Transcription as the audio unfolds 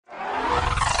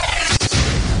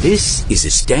This is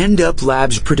a Stand Up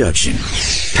Labs production,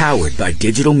 powered by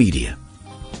digital media.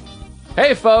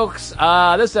 Hey folks,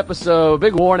 this episode,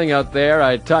 big warning out there.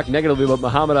 I talk negatively about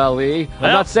Muhammad Ali. I'm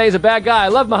not saying he's a bad guy. I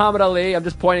love Muhammad Ali. I'm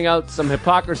just pointing out some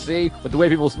hypocrisy with the way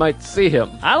people might see him.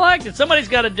 I liked it. Somebody's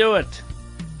got to do it.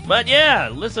 But yeah,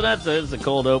 listen, it's a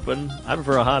cold open. I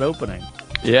prefer a hot opening.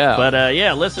 Yeah. But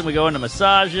yeah, listen, we go into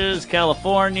massages,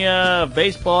 California,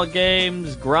 baseball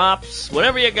games, grops,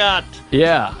 whatever you got.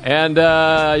 Yeah, and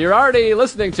you're already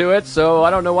listening to it, so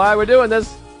I don't know why we're doing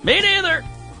this. Me neither.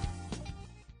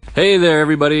 Hey there,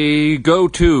 everybody. Go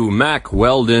to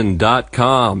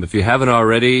MacWeldon.com. If you haven't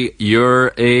already,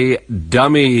 you're a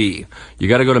dummy. You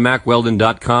got to go to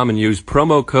MacWeldon.com and use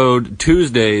promo code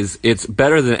Tuesdays. It's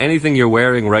better than anything you're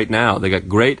wearing right now. They got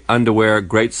great underwear,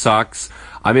 great socks.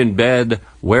 I'm in bed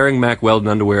wearing Mack Weldon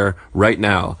underwear right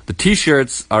now. The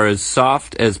t-shirts are as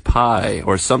soft as pie,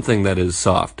 or something that is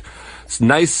soft. It's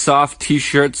nice, soft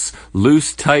t-shirts,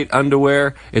 loose, tight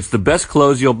underwear. It's the best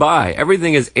clothes you'll buy.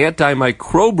 Everything is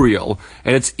antimicrobial,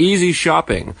 and it's easy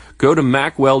shopping. Go to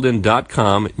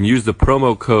MacWeldon.com and use the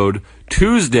promo code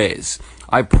Tuesdays.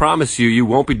 I promise you, you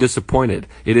won't be disappointed.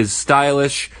 It is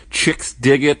stylish. Chicks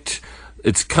dig it.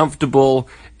 It's comfortable.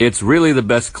 It's really the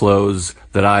best clothes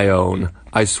that I own.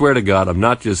 I swear to God, I'm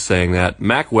not just saying that.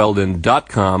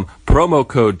 MacWeldon.com, promo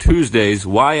code Tuesdays.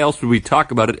 Why else would we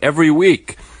talk about it every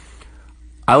week?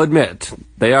 I'll admit,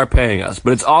 they are paying us,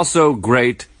 but it's also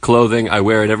great clothing. I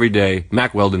wear it every day.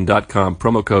 MacWeldon.com,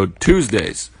 promo code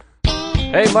Tuesdays.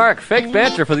 Hey, Mark, fake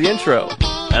banter for the intro.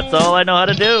 That's all I know how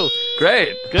to do.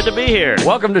 Great. Good to be here.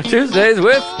 Welcome to Tuesdays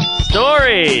with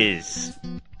Stories.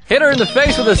 Hit her in the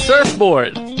face with a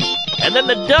surfboard. And then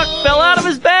the duck fell out of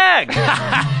his bag.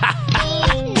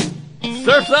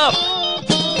 Surf's up.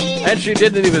 And she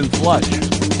didn't even flush.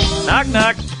 Knock,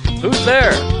 knock. Who's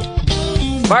there?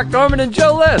 Mark Norman and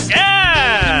Joe List.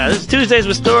 Yeah! This is Tuesdays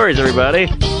with Stories, everybody.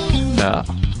 No,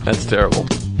 that's terrible.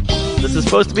 This is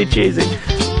supposed to be cheesy.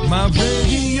 My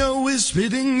radio is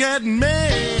spitting at me.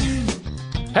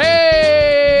 Hey!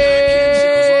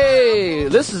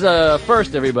 This is a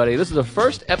first, everybody. This is the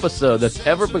first episode that's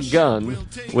ever begun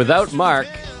without Mark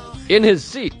in his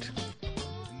seat.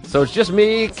 So it's just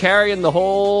me carrying the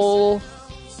whole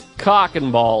cock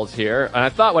and balls here. And I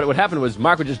thought what would happen was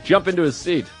Mark would just jump into his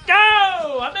seat. Go!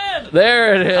 I'm in!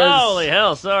 There it is. Holy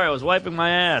hell, sorry, I was wiping my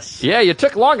ass. Yeah, you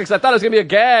took long because I thought it was going to be a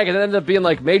gag, and it ended up being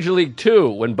like Major League 2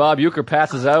 when Bob Uecker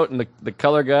passes out and the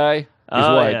color guy, he's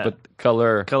white, yeah. but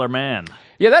color. Color man.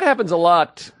 Yeah, that happens a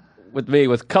lot with me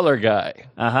with color guy.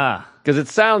 Uh-huh. Because it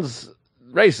sounds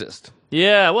racist.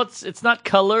 Yeah, well, it's not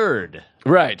colored,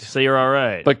 Right. so you're all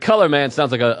right. But color man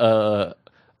sounds like a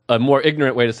more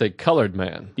ignorant way to say colored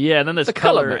man. yeah, and then there's the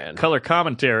color man. color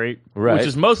commentary, Right. which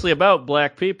is mostly about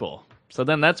black people. So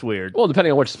then that's weird. Well,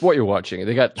 depending on which sport you're watching.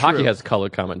 Hockey has color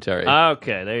commentary.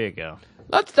 Okay, there you go.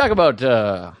 Let's talk about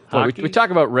Hockey? we talk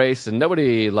about race, and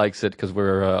nobody likes it because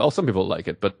we're some people like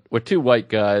it, but we're two white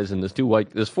guys, and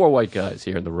there's four white guys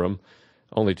here in the room,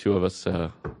 only two of us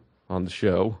on the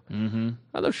show. Mm-hmm.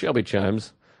 I love Shelby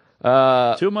chimes.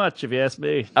 Too much, if you ask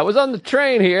me. I was on the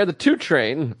train here, the 2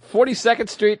 train, 42nd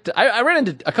Street. I ran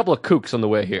into a couple of kooks on the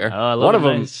way here. Oh, I love One a of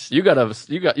them nice-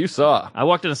 you saw. I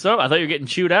walked in the store. I thought you were getting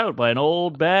chewed out by an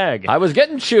old bag. I was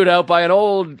getting chewed out by an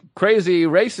old crazy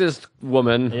racist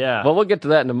woman. Yeah. Well, we'll get to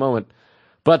that in a moment.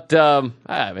 But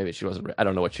maybe she wasn't. I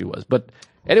don't know what she was. But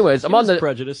anyways, I'm on the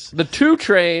prejudice. the 2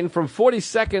 train from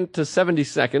 42nd to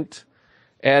 72nd,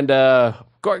 and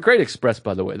great express,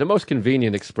 by the way, the most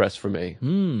convenient express for me.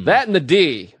 That and the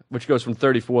D, which goes from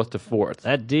 34th to 4th.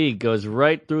 That D goes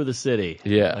right through the city.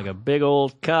 Yeah. Like a big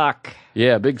old cock.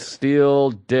 Yeah, big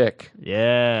steel dick.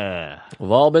 Yeah.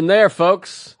 We've all been there,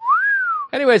 folks.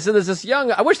 Anyway, so there's this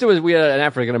I wish we had an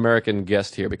African-American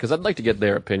guest here because I'd like to get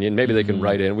their opinion. Maybe they can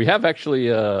write in. We have actually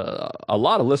a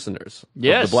lot of listeners of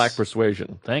Yes. the Black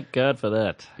Persuasion. Thank God for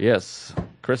that. Yes.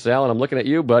 Chris Allen, I'm looking at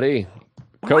you, buddy.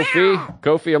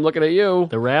 Kofi, I'm looking at you.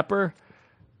 The rapper?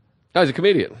 Oh, he's a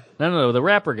comedian. No, the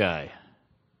rapper guy.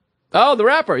 Oh, the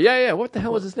rapper. Yeah. What the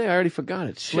hell was his name? I already forgot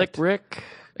it. Slick Shit. Rick.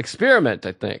 Experiment,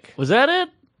 I think. Was that it?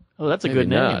 Oh, that's a Maybe good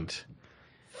name. not.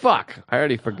 Fuck. I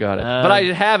already forgot it. But I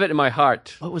have it in my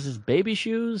heart. What was his baby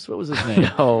shoes? What was his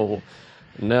name?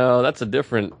 No, that's a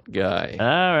different guy.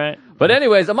 All right. But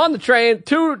anyways, I'm on the train,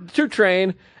 two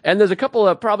train, and there's a couple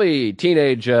of probably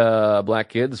teenage black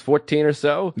kids, 14 or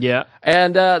so. Yeah.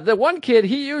 And the one kid,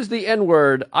 he used the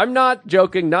N-word. I'm not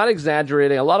joking, not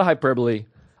exaggerating, a lot of hyperbole.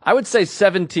 I would say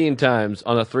 17 times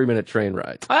on a 3-minute train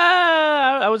ride.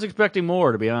 I was expecting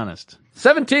more, to be honest.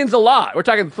 17's a lot. We're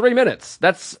talking 3 minutes.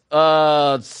 That's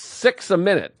 6 a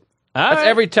minute. All That's right.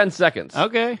 every 10 seconds.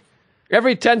 Okay.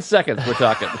 Every 10 seconds, we're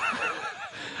talking.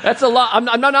 That's a lot.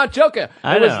 I'm not joking.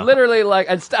 I It was know. literally like,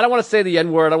 I don't want to say the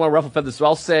N-word. I don't want to ruffle feathers, so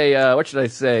I'll say, what should I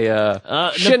say?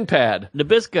 Shin pad.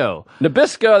 Nabisco.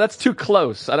 Nabisco, that's too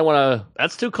close. I don't want to.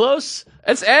 That's too close?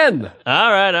 It's N.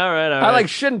 All right. I like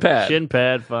shin pad. Shin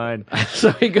pad, fine.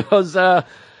 So he goes,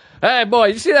 hey, boy,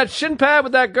 you see that shin pad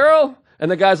with that girl? And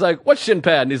the guy's like, what shin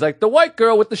pad? And he's like, the white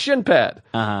girl with the shin pad.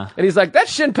 Uh-huh. And he's like, that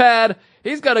shin pad,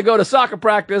 he's got to go to soccer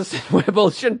practice with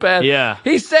both shin pad. Yeah.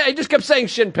 He just kept saying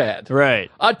shin pad. Right.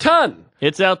 A ton.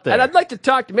 It's out there. And I'd like to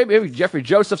talk to maybe Jeffrey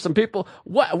Joseph, some people.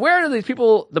 Where are these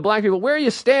people, the black people, where are you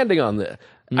standing on this?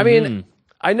 I mean,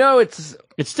 I know it's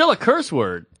still a curse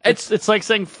word. It's like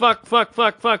saying fuck.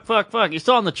 You're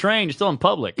still on the train. You're still in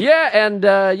public. yeah, and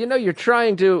you're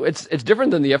trying to. It's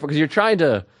different than the effort because you're trying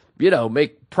to,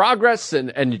 make progress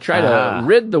and you try to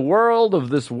rid the world of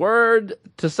this word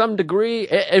to some degree.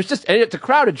 It's a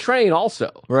crowded train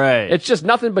also. Right. It's just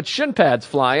nothing but shin pads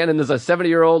flying, and there's a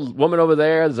 70-year-old woman over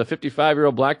there. There's a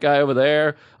 55-year-old black guy over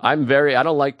there. I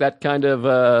don't like that kind of.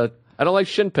 I don't like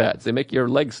shin pads. They make your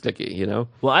legs sticky.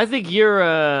 Well, I think you're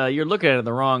looking at it in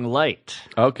the wrong light.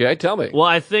 Okay, tell me. Well,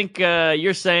 I think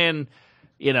you're saying,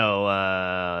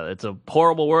 it's a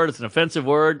horrible word, it's an offensive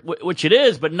word, which it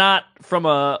is, but not from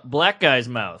a black guy's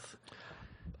mouth.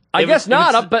 I guess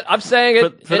not. But I'm saying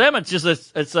it for them. It's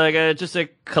just a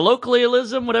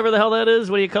colloquialism, whatever the hell that is.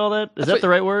 What do you call that? Is that the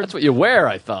right word? That's what you wear.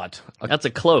 I thought. That's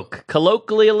a cloak.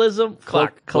 Colloquialism.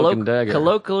 Cloak and dagger.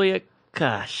 Colloquially.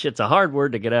 Gosh, it's a hard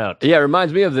word to get out. Yeah, it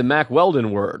reminds me of the Mack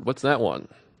Weldon word. What's that one?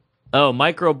 Oh,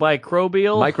 microbial.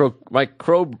 Microbial.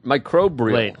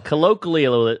 Wait,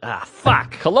 colloquial.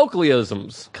 Fuck.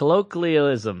 Colloquialisms.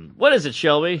 Colloquialism. What is it,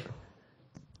 Shelby?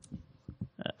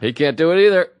 He can't do it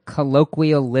either.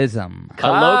 Colloquialism.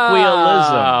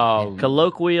 Colloquialism.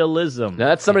 Colloquialism. Now,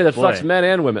 that's somebody that Boy. fucks men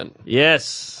and women.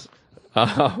 Yes,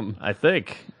 I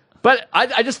think. But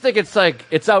I just think it's like,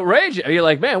 it's outrageous. You're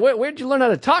like, man, where'd you learn how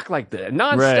to talk like that?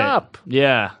 Nonstop. Right.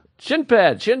 Yeah. Shin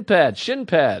pad, shin pad, shin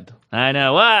pad. I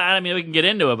know. Well, I mean, we can get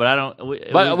into it, but I don't.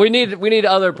 But we need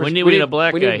other. We need a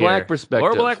black we guy need black here. perspective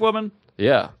Or a black woman.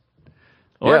 Yeah.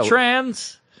 Or Yeah.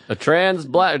 trans. A trans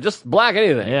black, just black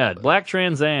anything. Yeah, black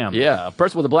Trans Am. Yeah, a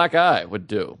person with a black eye would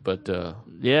do. But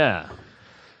Yeah.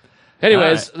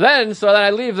 anyways, then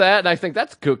I leave that and I think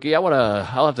that's kooky.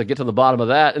 I'll have to get to the bottom of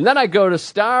that. And then I go to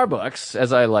Starbucks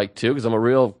as I like to because I'm a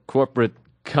real corporate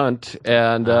cunt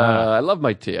and I love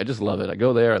my tea. I just love it. I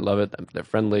go there, I love it. They're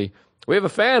friendly. We have a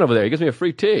fan over there. He gives me a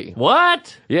free tea.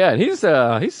 What? Yeah, and he's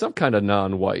some kind of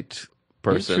non-white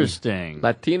person. Interesting.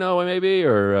 Latino maybe,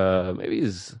 or maybe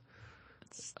he's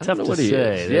I Tough don't know to what he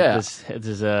say. is. Yeah.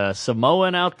 There's a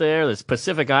Samoan out there. There's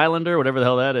Pacific Islander, whatever the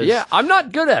hell that is. Yeah, I'm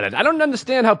not good at it. I don't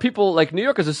understand how people, like, New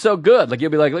Yorkers are so good. Like,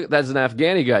 you'll be like, look, that's an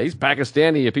Afghani guy. He's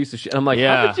Pakistani, a piece of shit. I'm like,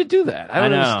 Yeah. how did you do that? I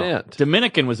don't know. understand.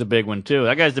 Dominican was a big one, too.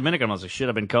 That guy's Dominican. I was like, shit,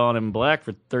 I've been calling him black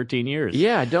for 13 years.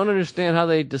 Yeah, I don't understand how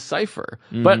they decipher.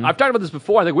 Mm-hmm. But I've talked about this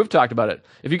before. I think we've talked about it.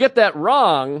 If you get that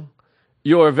wrong,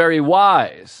 you're very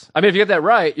wise. I mean, if you get that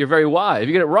right, you're very wise. If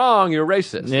you get it wrong, you're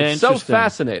racist. Yeah, it's so interesting.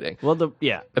 fascinating. Well,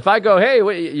 yeah. If I go, hey,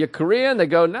 wait, you're Korean? They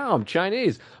go, no, I'm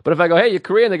Chinese. But if I go, hey, you're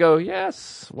Korean? They go,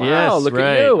 yes. Wow, Yes, look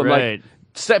right, at you. I'm right.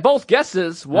 like, both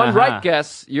guesses, one Uh-huh. right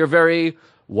guess, you're very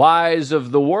wise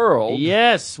of the world.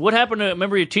 Yes. What happened to,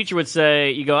 remember your teacher would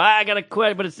say, you go, I got a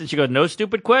question, but she goes, no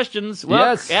stupid questions.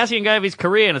 Well, Yes. asking a guy if he's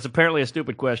Korean is apparently a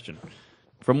stupid question.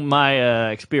 From my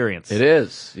experience. It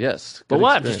is, yes. But Good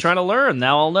what? I'm just experience. trying to learn.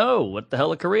 Now I'll know what the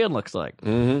hell a Korean looks like.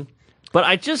 Mm-hmm. But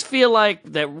I just feel like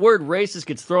that word racist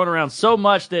gets thrown around so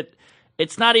much that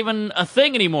it's not even a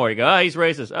thing anymore. You go, he's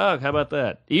racist. Oh, how about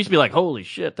that? It used to be like, holy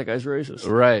shit, that guy's racist.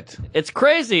 Right. It's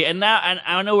crazy. And now, and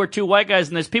I know we're two white guys,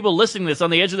 and there's people listening to this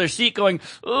on the edge of their seat going,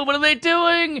 oh, what are they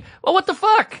doing? Well, what the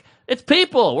fuck? It's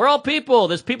people. We're all people.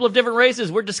 There's people of different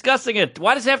races. We're discussing it.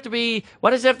 Why does it have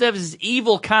to have this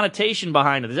evil connotation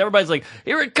behind it? Everybody's like,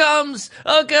 here it comes.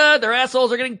 Oh, God, their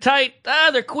assholes are getting tight.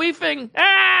 They're queefing.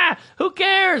 Who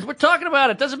cares? We're talking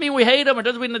about it. Doesn't mean we hate them. It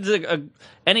doesn't mean there's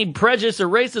any prejudice or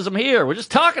racism here. We're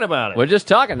just talking about it. We're just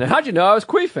talking. And how'd you know I was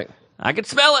queefing? I can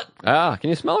smell it. Can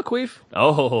you smell a queef?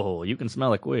 Oh, you can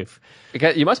smell a queef.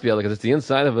 You must be able to, because it's the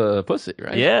inside of a pussy,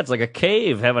 right? Yeah, it's like a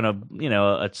cave having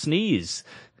a sneeze.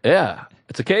 Yeah.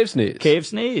 It's a cave sneeze. Cave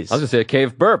sneeze. I was going to say a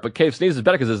cave burp, but cave sneeze is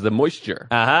better because there's the moisture.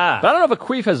 Aha. But I don't know if a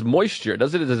queef has moisture.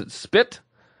 Does it spit?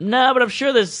 No, but I'm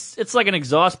sure it's like an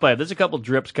exhaust pipe. There's a couple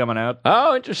drips coming out.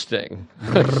 Oh, interesting.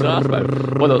 Exhaust pipe.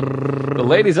 Well, the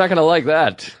ladies aren't going to like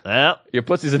that. Well, Your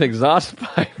pussy's an exhaust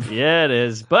pipe. yeah, it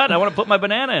is. But I want to put my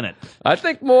banana in it. I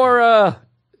think more,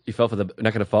 you not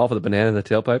going to fall for the banana in the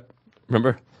tailpipe?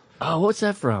 Remember? Oh, what's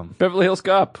that from? Beverly Hills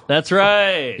Cop. That's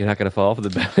right. You're not going to fall for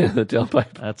the belly of the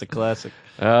tailpipe. That's a classic.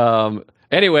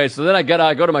 Anyway, so then I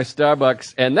go to my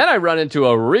Starbucks, and then I run into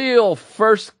a real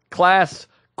first-class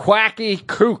quacky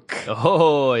kook.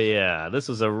 Oh, yeah. This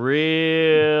is a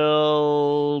real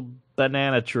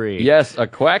banana tree. Yes, a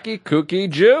quacky, kooky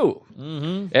Jew.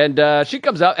 Mm-hmm. And she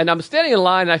comes out, and I'm standing in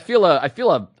line, and I feel a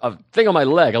thing on my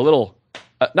leg, a little,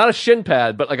 not a shin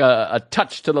pad, but like a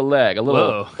touch to the leg, a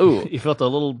little. Whoa. Ooh. You felt a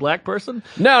little black person?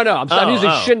 No, I'm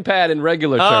using shin pad in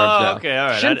regular terms now. Okay, all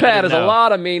right. Shin I pad didn't has know. a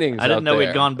lot of meanings. I didn't know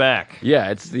we'd gone back. Yeah,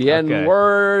 it's the N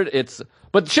word.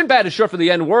 But shin pad is short for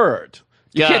the N word.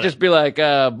 You can't just be like,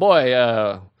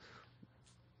 boy,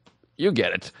 you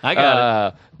get it. I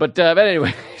got it. But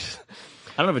anyway.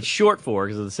 I don't know if it's short for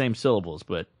because of the same syllables,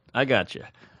 but I got you.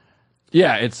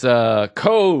 Yeah, it's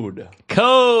code.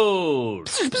 Code.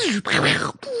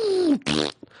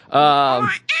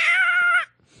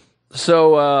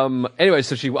 Anyway,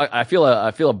 so I feel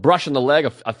a brush on the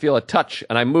leg, I feel a touch,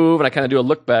 and I move, and I kind of do a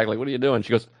look back, like, what are you doing?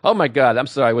 She goes, oh my God, I'm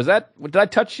sorry, did I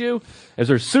touch you? It was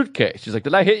her suitcase. She's like,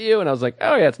 did I hit you? And I was like,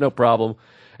 oh yeah, it's no problem.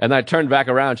 And I turned back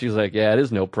around. She's like, yeah, it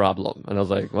is no problem. And I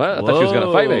was like, what? I thought she was going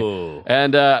to fight me.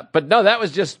 And, but no, that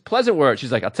was just pleasant words.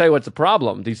 She's like, I'll tell you what's the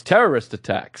problem. These terrorist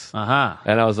attacks. Uh-huh.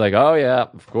 And I was like, oh yeah,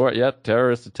 of course. Yeah,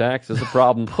 terrorist attacks is a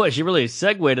problem. Boy, she really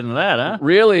segued into that, huh?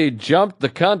 Really jumped the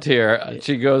cunt here.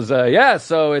 She goes, yeah,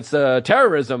 so it's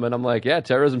terrorism. And I'm like, yeah,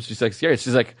 terrorism. She's like, scary.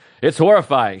 She's like, it's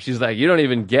horrifying. She's like, you don't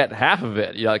even get half of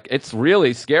it. You're like, it's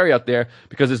really scary out there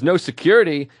because there's no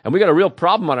security and we got a real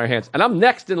problem on our hands. And I'm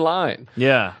next in line.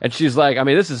 Yeah. And she's like, I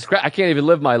mean, this is I can't even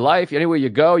live my life. Anywhere you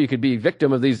go, you could be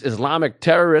victim of these Islamic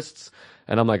terrorists.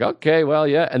 And I'm like, okay, well,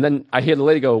 yeah. And then I hear the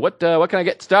lady go, what can I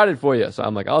get started for you? So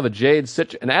I'm like, I'll have a Jade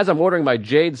Citrus. And as I'm ordering my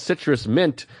Jade Citrus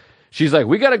Mint, she's like,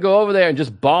 we got to go over there and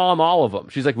just bomb all of them.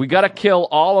 She's like, we got to kill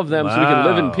all of them so we can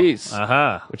live in peace.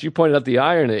 Uh-huh. Which you pointed out the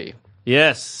irony.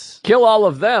 Yes. Kill all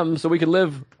of them so we can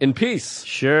live in peace.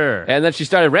 Sure. And then she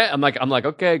started ranting. I'm like,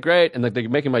 okay, great. And like they're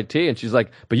making my tea, and she's like,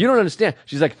 but you don't understand.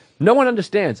 She's like, no one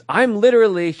understands.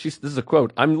 This is a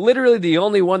quote. I'm literally the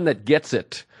only one that gets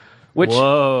it. Which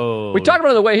Whoa. we talked about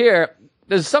on the way here.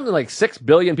 There's something like 6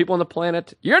 billion people on the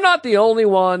planet. You're not the only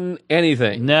one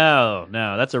anything. No,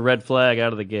 that's a red flag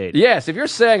out of the gate. Yes, if you're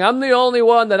saying I'm the only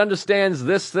one that understands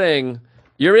this thing,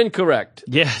 you're incorrect.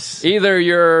 Yes. Either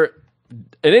you're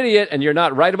an idiot and you're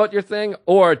not right about your thing,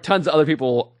 or tons of other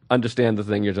people understand the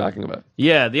thing you're talking about.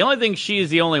 Yeah, the only thing she's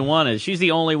the only one is she's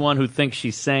the only one who thinks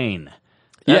she's sane.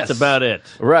 That's about it.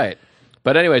 Right.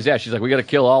 But anyways, yeah, she's like, we got to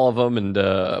kill all of them, and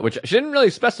which she didn't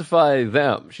really specify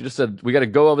them. She just said we got to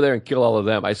go over there and kill all of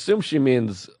them. I assume she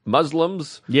means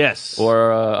Muslims. Yes.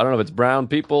 Or I don't know if it's brown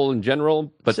people in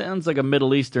general. But sounds like a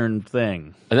Middle Eastern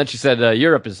thing. And then she said,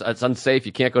 Europe it's unsafe.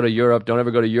 You can't go to Europe. Don't ever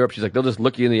go to Europe. She's like, they'll just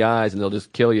look you in the eyes and they'll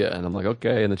just kill you. And I'm like,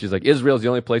 okay. And then she's like, Israel's the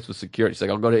only place with security. She's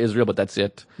like, I'll go to Israel, but that's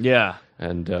it. Yeah.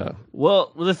 And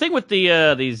well, the thing with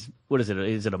the these, what is it?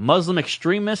 Is it a Muslim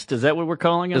extremist? Is that what we're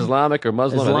calling it? Islamic or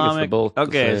Muslim? Islamic. I think it's both.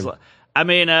 Okay. I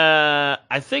mean,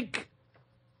 I think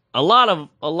a lot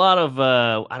of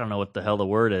I don't know what the hell the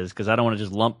word is because I don't want to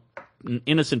just lump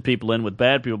innocent people in with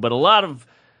bad people, but a lot of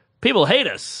people hate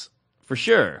us for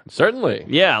sure. Certainly.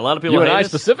 Yeah, a lot of people hate us. You and I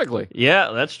specifically. Yeah,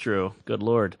 that's true. Good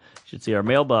Lord. Should see our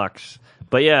mailbox.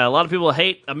 But yeah, a lot of people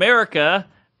hate America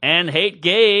and hate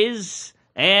gays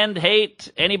and hate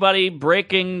anybody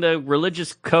breaking the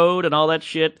religious code and all that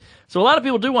shit. So a lot of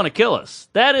people do want to kill us.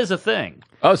 That is a thing.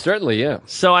 Oh, certainly, yeah.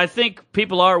 So I think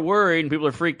people are worried and people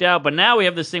are freaked out. But now we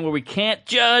have this thing where we can't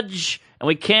judge and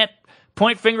we can't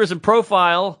point fingers and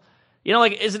profile. You know,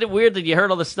 like, isn't it weird that you heard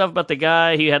all this stuff about the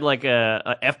guy? He had like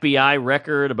a FBI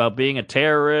record about being a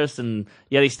terrorist, and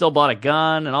yet he still bought a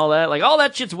gun and all that. Like, all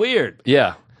that shit's weird.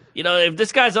 Yeah. You know, if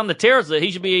this guy's on the terrorist list,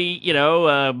 he should be,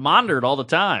 monitored all the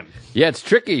time. Yeah, it's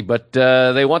tricky, but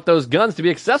they want those guns to be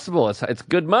accessible. It's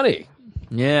good money.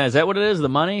 Yeah, is that what it is, the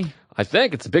money? I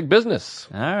think it's a big business.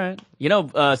 All right. You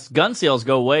know, gun sales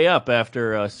go way up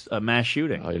after a mass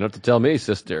shooting. Oh, you don't have to tell me,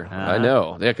 sister. I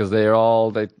know. Yeah, because I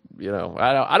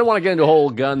don't want to get into a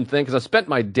whole gun thing because I spent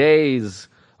my days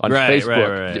on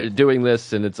Facebook doing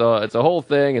this, and it's a whole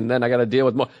thing, and then I got to deal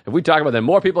with more. If we talk about that,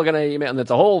 more people are going to email, and it's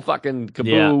a whole fucking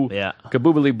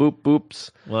kaboobly boop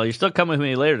boops. Well, you're still coming with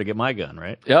me later to get my gun,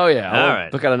 right? Oh, yeah. All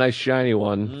right. Look out a nice shiny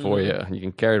one for you. You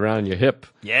can carry it around in your hip.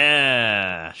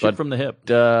 Yeah. Shoot from the hip.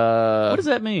 What does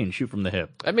that mean, shoot from the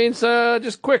hip? That means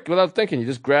just quick, without thinking. You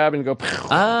just grab and go.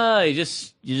 You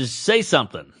just say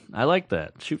something. I like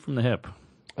that. Shoot from the hip.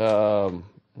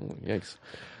 Yikes.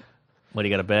 What,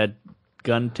 you got a bad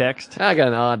gun text? I got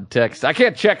an odd text. I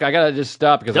can't check. I gotta just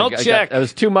stop because Don't check. It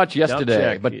was too much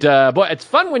yesterday. check. But boy, it's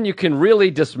fun when you can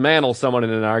really dismantle someone in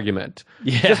an argument.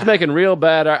 Yeah. Just making real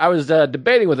bad. I was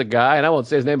debating with a guy, and I won't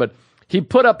say his name, but he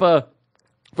put up a.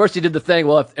 First, he did the thing.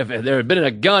 Well, if there had been a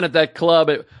gun at that club,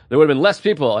 there would have been less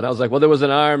people. And I was like, well, there was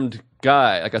an armed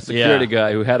guy, like a security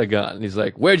guy who had a gun. And he's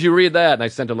like, where'd you read that? And I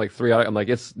sent him like 3 hours. I'm like,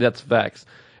 that's facts.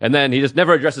 And then he just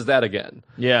never addresses that again.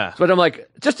 Yeah. But I'm like,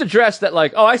 just address that,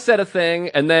 like, oh, I said a thing,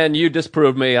 and then you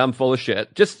disproved me. I'm full of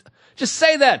shit. Just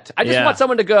say that. I just want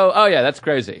someone to go, oh yeah, that's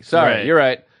crazy. Sorry, Right. You're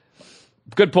right.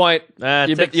 Good point.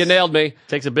 You nailed me.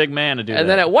 Takes a big man to do that. And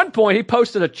then at one point, he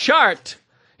posted a chart.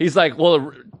 He's like,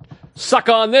 well, suck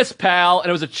on this, pal. And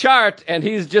it was a chart, and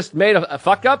he's just made a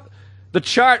fuck up. The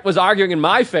chart was arguing in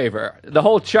my favor. The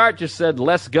whole chart just said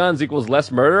less guns equals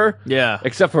less murder. Yeah.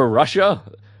 Except for Russia.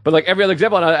 But like every other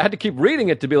example, and I had to keep reading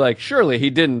it to be like, surely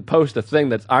he didn't post a thing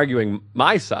that's arguing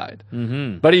my side.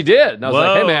 Mm-hmm. But he did. And I was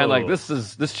like, hey man, like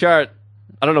this chart,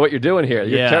 I don't know what you're doing here.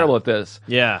 You're terrible at this.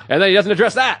 Yeah. And then he doesn't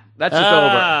address that. That's just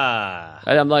over.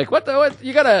 And I'm like, what?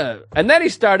 You gotta. And then he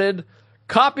started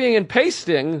copying and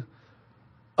pasting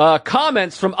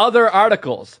comments from other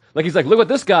articles. Like he's like, look what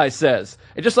this guy says.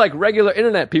 And just like regular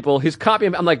internet people, he's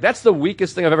copying. I'm like, that's the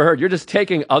weakest thing I've ever heard. You're just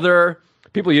taking other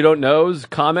people you don't know's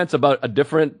comments about a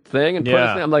different thing and putting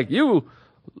this thing. I'm like, you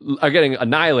are getting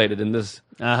annihilated in this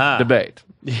debate.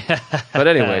 Yeah. But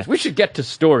anyways, we should get to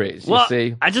stories. Well, you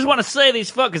see, I just want to say these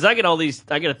fuck because I get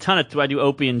a ton of. I do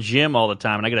Opie and Jim all the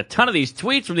time, and I get a ton of these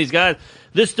tweets from these guys.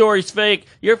 This story's fake.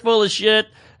 You're full of shit.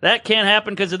 That can't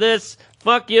happen because of this.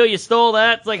 Fuck you. You stole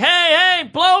that. It's like, hey,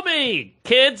 blow me,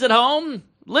 kids at home.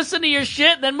 Listen to your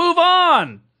shit, and then move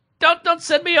on. Don't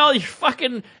send me all your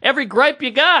fucking every gripe you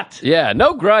got. yeah,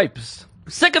 no gripes.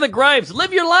 Sick of the gripes.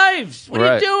 Live your lives. What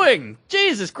are you doing?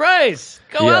 Jesus Christ.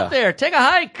 Go out there. Take a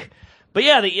hike. But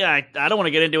I don't want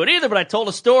to get into it either, but I told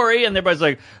a story, and everybody's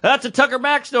like, that's a Tucker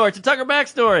Max story. It's a Tucker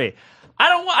Max story. I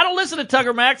don't listen to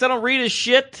Tucker Max. I don't read his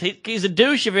shit. He's a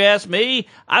douche, if you ask me.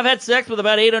 I've had sex with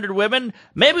about 800 women.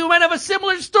 Maybe we might have a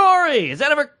similar story. Has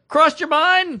that ever crossed your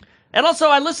mind? And also,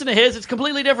 I listen to his. It's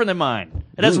completely different than mine.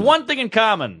 It has one thing in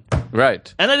common.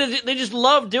 Right. And then they just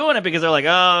love doing it because they're like,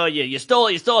 oh, you stole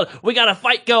it. We got a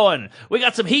fight going. We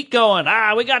got some heat going.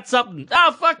 We got something.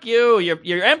 Oh, fuck you.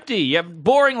 You're empty. You have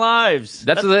boring lives.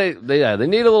 That's what they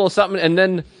need a little something. And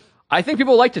then I think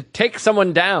people like to take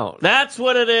someone down. That's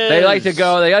what it is. They like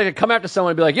to come after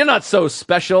someone and be like, you're not so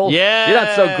special. Yes. You're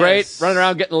not so great. Running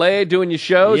around getting laid, doing your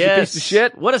shows, you piece of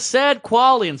shit. What a sad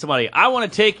quality in somebody. I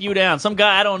want to take you down. Some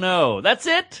guy I don't know. That's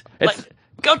it.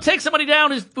 Go take somebody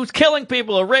down who's killing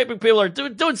people or raping people or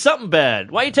doing something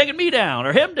bad. Why are you taking me down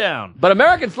or him down? But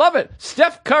Americans love it.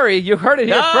 Steph Curry, you heard it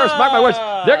here first. Mark my words.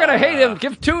 They're going to hate him.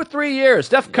 Give 2 or 3 years.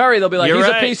 Steph Curry, they'll be like, he's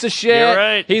a piece of shit. You're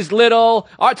right. He's little.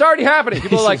 Oh, it's already happening.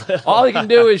 People are like, all he can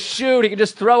do is shoot. He can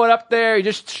just throw it up there. He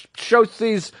just shoots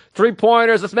these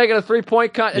 3-pointers. Let's make it a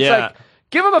 3-point cut. It's like,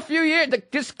 give him a few years.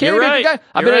 Just can't You're make right.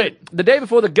 a guy. The day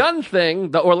before the gun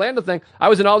thing, the Orlando thing, I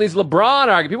was in all these LeBron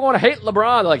arguments. People want to hate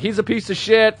LeBron. They're like, he's a piece of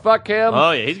shit. Fuck him.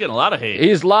 Oh, yeah, he's getting a lot of hate.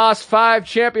 He's lost 5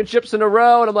 championships in a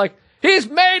row. And I'm like, he's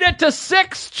made it to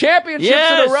 6 championships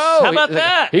in a row. How about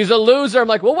that? He's a loser. I'm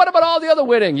like, well, what about all the other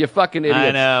winning? You fucking idiots.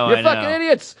 I know. You're fucking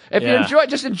idiots. If you enjoy,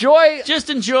 just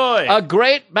enjoy a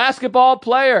great basketball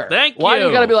player. Thank you. Why do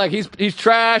you gotta be like, he's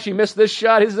trash, he missed this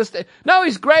shot, he's this. No,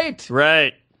 he's great.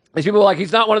 Right. These people are like,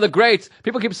 he's not one of the greats.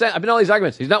 People keep saying, I've been in all these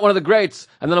arguments, he's not one of the greats.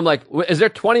 And then I'm like, is there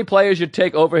 20 players you'd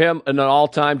take over him in an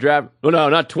all-time draft? Well, no,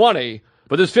 not 20,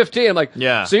 but there's 15. I'm like,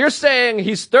 yeah. So you're saying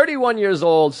he's 31 years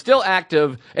old, still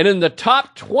active, and in the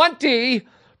top 20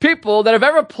 people that have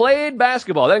ever played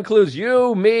basketball. That includes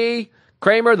you, me,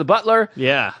 Kramer, the butler.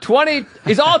 Yeah. 20,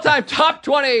 he's all-time top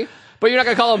 20. But you're not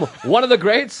going to call him one of the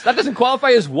greats? That doesn't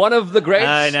qualify as one of the greats?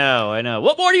 I know.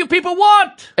 What more do you people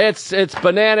want? It's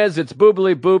bananas, it's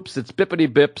boobly boops, it's bippity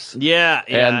bips. Yeah.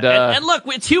 And look,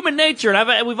 it's human nature,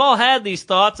 and we've all had these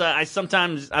thoughts.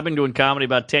 I've been doing comedy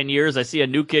about 10 years. I see a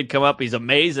new kid come up, he's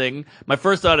amazing. My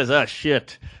first thought is, oh,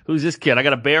 shit. Who's this kid? I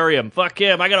gotta bury him. Fuck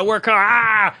him. I gotta work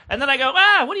hard. And then I go,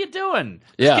 what are you doing?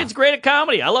 This kid's great at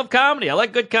comedy. I love comedy. I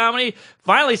like good comedy.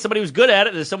 Finally, somebody who's good at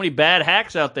it. There's so many bad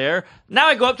hacks out there. Now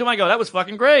I go up to him, I go, that was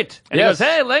fucking great. And he goes,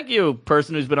 hey, thank you,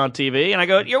 person who's been on TV. And I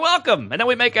go, you're welcome. And then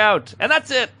we make out. And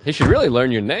that's it. He should really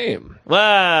learn your name.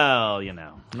 Well,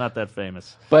 I'm not that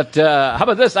famous. But how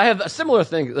about this? I have a similar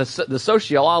thing. The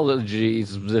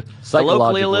sociologies,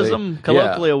 Colloquialism?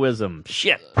 Colloquialism. Yeah.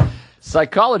 Shit.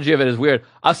 Psychology of it is weird.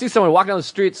 I'll see someone walking down the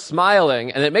street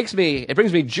smiling, and it brings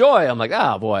me joy. I'm like,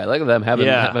 oh boy, look at them having.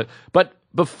 But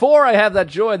before I have that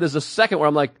joy, there's a second where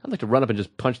I'm like, I'd like to run up and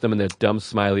just punch them in their dumb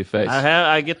smiley face.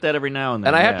 I get that every now and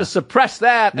then. And I have to suppress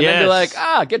that and then be like,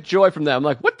 get joy from them. I'm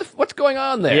like, what's going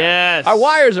on there? Yes. Our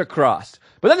wires are crossed.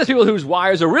 But then there's people whose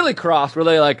wires are really crossed where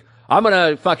they're like, I'm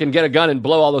going to fucking get a gun and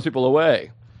blow all those people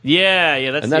away.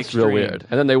 Yeah, that's real weird.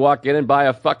 And then they walk in and buy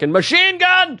a fucking machine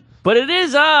gun. But it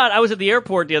is odd. I was at the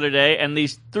airport the other day, and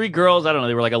these 3 girls, I don't know,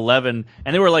 they were like 11,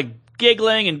 and they were like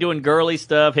giggling and doing girly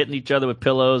stuff, hitting each other with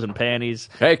pillows and panties.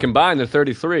 Hey, combined, they're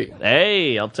 33.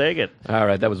 Hey, I'll take it. All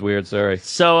right, that was weird, sorry.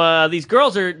 So these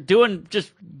girls are doing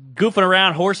just goofing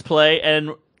around horseplay,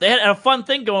 and they had a fun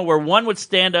thing going where one would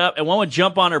stand up and one would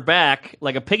jump on her back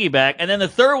like a piggyback, and then the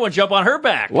third one jump on her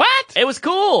back. What? It was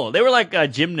cool. They were like a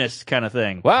gymnast kind of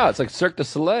thing. Wow, it's like Cirque du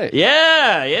Soleil.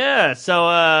 Yeah. So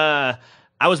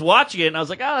I was watching it, and I was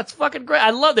like, oh, that's fucking great.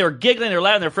 They were giggling, they were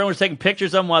laughing. Their friend was taking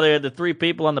pictures of them while they had the 3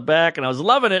 people on the back, and I was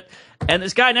loving it. And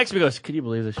this guy next to me goes, can you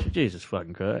believe this shit? Jesus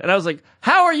fucking Christ. And I was like,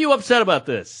 how are you upset about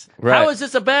this? Right. How is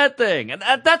this a bad thing? And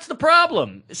that's the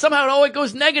problem. Somehow it always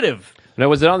goes negative. Now,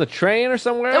 was it on the train or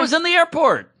somewhere? It was in the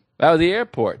airport. Oh, the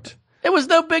airport. It was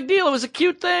no big deal. It was a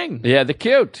cute thing. Yeah, they're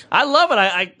cute. I love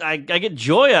it. I get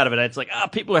joy out of it. It's like,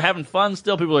 people are having fun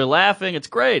still. People are laughing. It's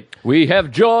great. We have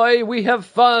joy. We have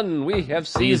fun. We have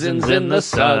seasons in the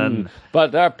sun.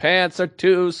 But our pants are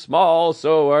too small,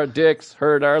 so our dicks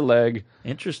hurt our leg.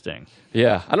 Interesting.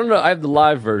 Yeah. I don't know. I have the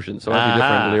live version, so I have the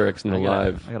different lyrics in the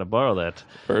live I got to borrow that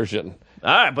version.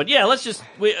 All right, but yeah,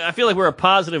 I feel like we're a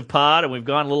positive pod, and we've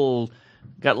got a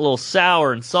little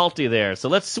sour and salty there. So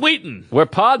let's sweeten. We're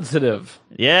positive.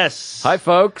 Yes. Hi,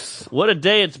 folks. What a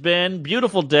day it's been.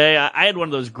 Beautiful day. I had one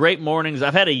of those great mornings.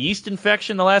 I've had a yeast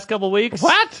infection the last couple of weeks.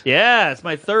 What? Yeah, it's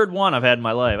my 3rd one I've had in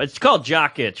my life. It's called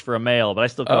jock itch for a male, but I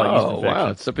still call it yeast infection. Wow.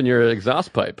 It's up in your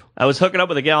exhaust pipe. I was hooking up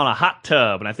with a gal in a hot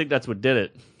tub, and I think that's what did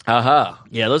it. Uh-huh.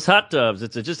 Yeah, those hot tubs,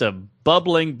 it's just a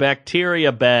bubbling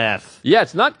bacteria bath. Yeah,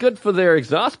 it's not good for their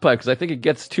exhaust pipe because I think it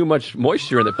gets too much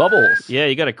moisture and it bubbles. Yeah,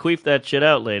 you got to queef that shit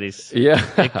out, ladies. Yeah.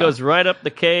 It goes right up the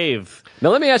cave. Now,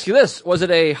 let me ask you this. Was it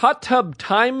a hot tub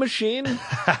time machine?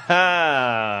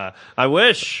 I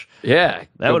wish. Yeah.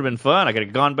 That would have been fun. I could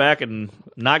have gone back and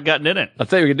not gotten in it. I'll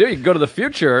tell you what you can do. You can go to the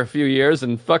future a few years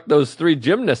and fuck those 3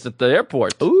 gymnasts at the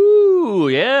airport. Ooh,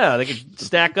 yeah. They could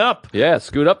stack up. Yeah,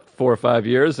 scoot up 4 or 5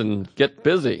 years and get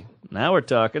busy. Now we're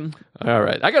talking. All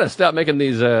right. I got to stop making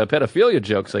these pedophilia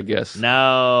jokes, I guess.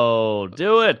 No,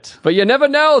 do it. But you never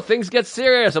know. Things get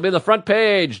serious. I'll be on the front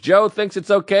page. Joe thinks it's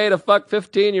okay to fuck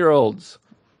 15-year-olds.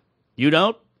 You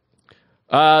don't?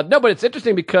 No, but it's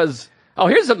interesting because... Oh,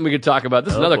 here's something we could talk about.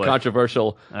 This is another boy.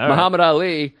 controversial. All Muhammad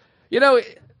Ali. You know,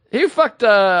 he fucked, he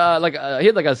had like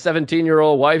a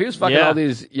 17-year-old wife. He was fucking all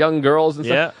these young girls and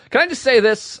stuff. Yeah. Can I just say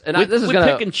this? And We this is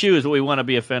gonna... pick and choose what we want to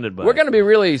be offended by. We're going to be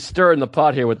really stirring the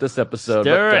pot here with this episode.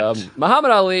 Stir but, it.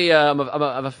 Muhammad Ali, I'm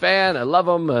a fan. I love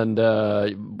him, and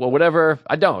well, whatever.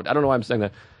 I don't know why I'm saying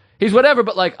that. He's whatever,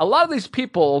 but like a lot of these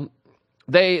people,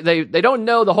 they don't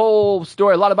know the whole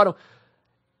story. A lot about him.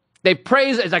 They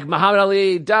praise it. It's like Muhammad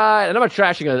Ali died, and I'm not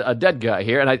trashing a dead guy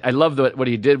here. And I love what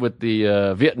he did with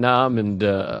the Vietnam, and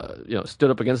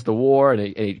stood up against the war, and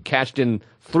he cashed in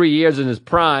 3 years in his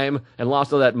prime and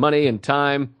lost all that money and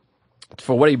time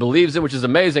for what he believes in, which is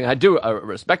amazing. I do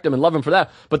respect him and love him for that.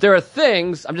 But there are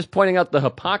things, I'm just pointing out the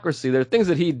hypocrisy. There are things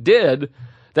that he did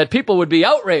that people would be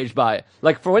outraged by.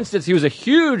 Like, for instance, he was a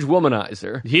huge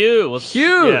womanizer. Huge.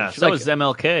 Huge. Yeah, so Like, was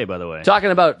MLK, by the way.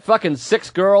 talking about fucking 6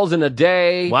 girls in a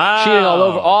day. Wow. Cheating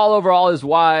all over all his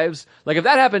wives. Like, if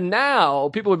that happened now,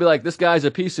 people would be like, this guy's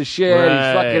a piece of shit. Right.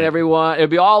 He's fucking everyone. It'd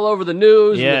be all over the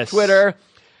news and Yes. the Twitter.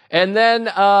 And then,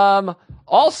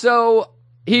 also,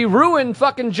 he ruined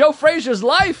fucking Joe Frazier's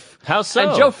life. How so?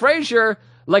 And Joe Frazier,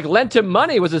 like, lent him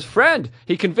money, was his friend.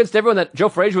 He convinced everyone that Joe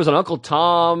Frazier was an Uncle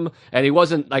Tom, and he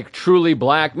wasn't, like, truly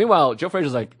black. Meanwhile, Joe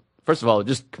Frazier's like, first of all,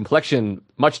 just complexion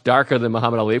much darker than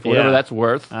Muhammad Ali, for whatever Yeah. that's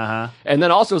worth. Uh-huh. And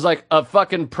then also was like a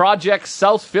fucking Project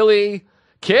South Philly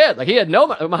kid. Like, he had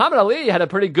Muhammad Ali had a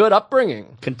pretty good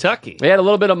upbringing. Kentucky. He had a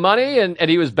little bit of money, and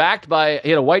he was backed by, he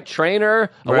had a white trainer,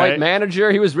 a Right. white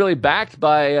manager. He was really backed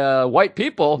by white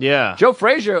people. Yeah. Joe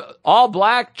Frazier, all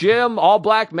black gym, all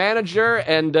black manager,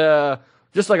 and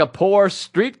just like a poor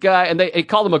street guy. And they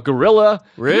called him a gorilla.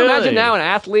 Can you imagine Really? now an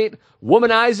athlete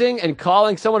womanizing and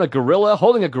calling someone a gorilla,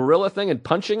 holding a gorilla thing and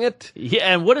punching it?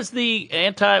 Yeah, and what is the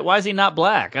why is he not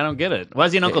black? I don't get it. Why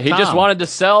is he an Uncle He Tom? just wanted to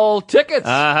sell tickets.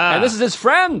 Uh-huh. And this is his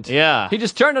friend. Yeah. He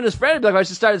just turned on his friend and like, I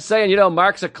just started saying,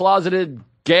 Mark's a closeted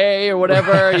gay or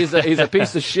whatever. He's a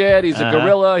piece of shit. He's a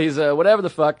gorilla. He's a whatever the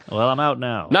fuck. Well, I'm out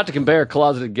now. Not to compare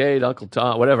closeted gay to Uncle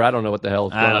Tom, whatever. I don't know what the hell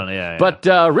is going on. Yeah. But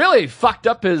really fucked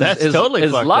up his totally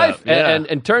fucked life up. Yeah.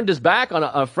 and turned his back on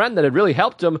a friend that had really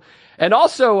helped him. And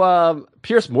also,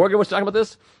 Piers Morgan was talking about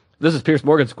this. This is Piers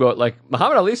Morgan's quote. Like,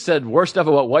 Muhammad Ali said worse stuff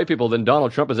about white people than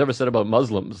Donald Trump has ever said about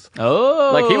Muslims.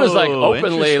 Oh, Like, he was like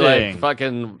openly like interesting.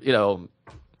 fucking,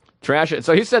 trash it.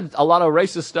 So he said a lot of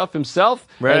racist stuff himself.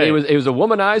 Right. And he was a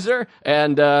womanizer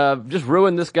and just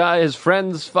ruined this guy, his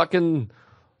friend's fucking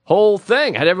whole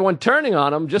thing. Had everyone turning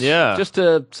on him just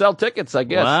to sell tickets, I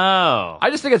guess. Wow.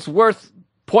 I just think it's worth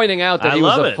pointing out that I he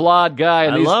was love a it. flawed guy,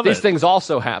 and I love these it. things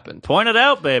also happened. Point it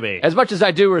out, baby. As much as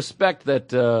I do respect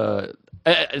that,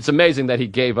 it's amazing that he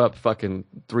gave up fucking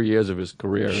 3 years of his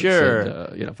career. and Sure.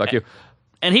 said, fuck you.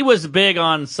 And he was big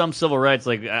on some civil rights.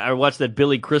 Like, I watched that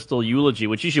Billy Crystal eulogy,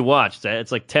 which you should watch.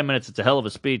 It's like 10 minutes. It's a hell of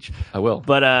a speech. I will.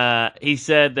 But he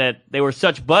said that they were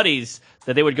such buddies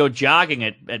that they would go jogging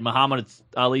at Muhammad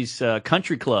Ali's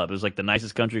country club. It was like the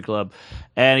nicest country club.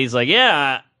 And he's like,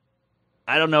 yeah,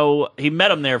 I don't know. He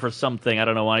met him there for something. I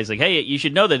don't know why. He's like, hey, you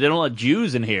should know that they don't let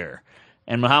Jews in here.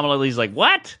 And Muhammad Ali's like,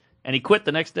 what? And he quit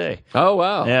the next day. Oh,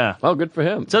 wow. Yeah. Well, good for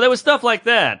him. So there was stuff like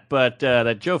that. But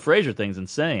that Joe Frazier thing's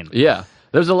insane. Yeah.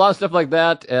 There's a lot of stuff like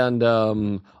that, and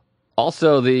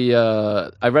also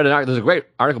I read an article. There's a great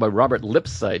article by Robert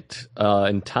Lipsyte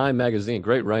in Time magazine,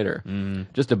 great writer,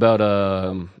 just about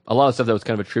a lot of stuff that was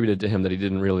kind of attributed to him that he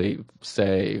didn't really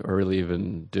say or really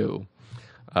even do.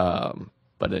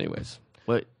 But anyways,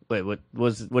 Wait, what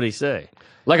did he say?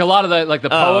 like a lot of the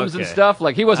poems and okay. stuff.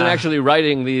 Like he wasn't actually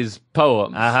writing these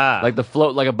poems. Aha. Like the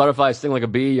float like a butterfly, sting like a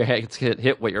bee. Your head gets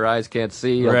hit what your eyes can't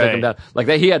see. You'll take Right. them down. Like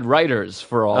he had writers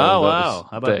for all of those wow.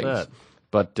 How about things. that?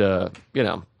 But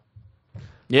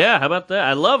Yeah, how about that?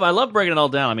 I love breaking it all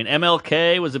down. I mean,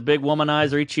 MLK was a big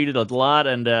womanizer. He cheated a lot.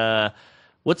 And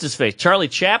what's his face? Charlie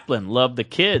Chaplin loved the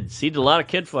kids. He did a lot of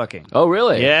kid fucking. Oh,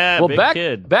 really? Yeah, well, big back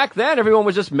kid. back then, everyone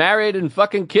was just married and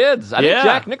fucking kids. I think Yeah.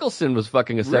 Jack Nicholson was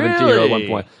fucking a 17-year-old at one Really?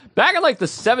 point. Back in like the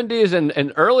 70s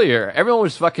and earlier, everyone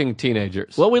was fucking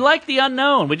teenagers. Well, we like the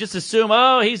unknown. We just assume,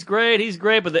 oh, he's great,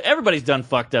 but everybody's done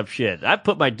fucked up shit. I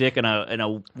put my dick in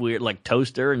a weird like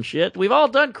toaster and shit. We've all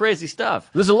done crazy stuff.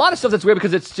 There's a lot of stuff that's weird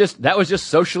because that was just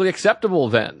socially acceptable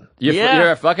then.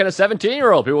 You're fucking a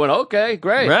 17-year-old. People went, okay,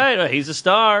 great. Right, he's a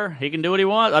star. He can do what he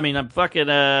wants. I mean, I'm fucking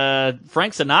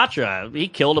Frank Sinatra. He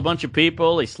killed a bunch of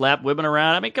people. He slapped women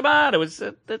around. I mean, come on,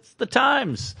 that's the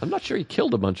times. I'm not sure he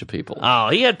killed a bunch of people. Oh,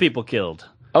 he had people killed.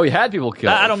 Oh, he had people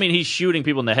killed. I don't mean he's shooting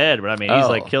people in the head, but I mean he's Oh.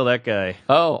 like, kill that guy.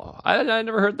 Oh, I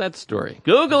never heard that story.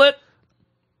 Google it.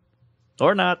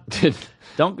 Or not.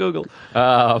 Don't Google.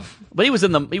 But he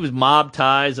was mob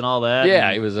ties and all that.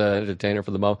 Yeah, he was an entertainer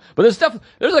for the moment. But there's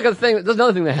another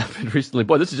thing that happened recently.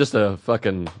 Boy, this is just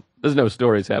there's no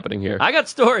stories happening here. I got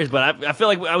stories, but I feel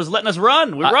like I was letting us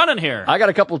run. We're running here. I got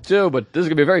a couple too, but this is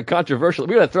going to be very controversial.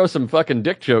 We're going to throw some fucking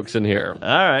dick jokes in here. All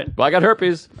right. Well, I got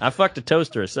herpes. I fucked a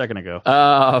toaster a second ago.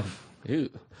 Ew.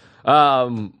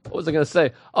 What was I going to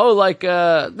say? Oh,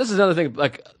 this is another thing,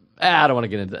 I don't want to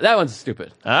get into that. That one's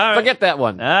stupid. All right. Forget that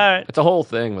one. All right. It's a whole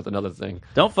thing with another thing.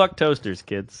 Don't fuck toasters,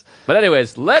 kids. But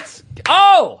anyways,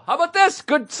 how about this?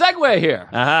 Good segue here.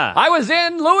 Uh-huh. I was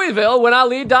in Louisville when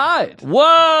Ali died. Whoa!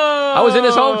 I was in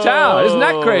his hometown. Isn't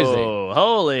that crazy?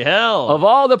 Holy hell. Of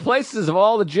all the places, of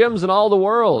all the gyms in all the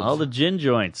world. All the gin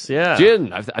joints, yeah.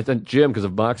 Gin. I think gym because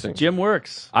of boxing. Gym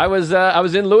works. I was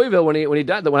in Louisville when he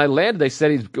died. When I landed, they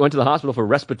said he went to the hospital for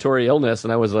respiratory illness,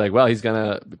 and I was like, well, he's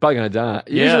probably gonna die.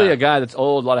 Yeah. Usually a guy that's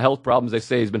old, a lot of health problems, they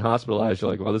say he's been hospitalized. You're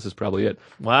like, well, this is probably it.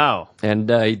 Wow. And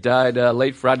he died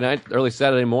late Friday night, early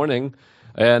Saturday morning.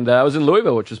 And I was in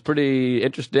Louisville, which was pretty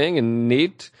interesting and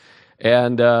neat.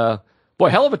 And boy,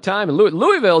 hell of a time in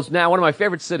Louisville is now one of my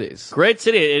favorite cities. Great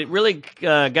city. It really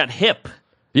got hip.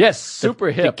 Yes, super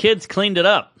hip. The kids cleaned it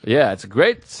up. Yeah, it's a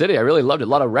great city. I really loved it.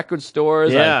 A lot of record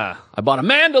stores. Yeah. I bought a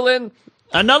mandolin.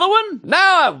 Another one?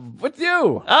 No, with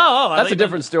you. That's a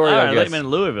different story, All right, I I guess. thought you meant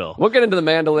in Louisville. We'll get into the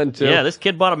mandolin, too. Yeah, this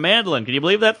kid bought a mandolin. Can you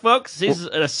believe that, folks? He's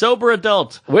a sober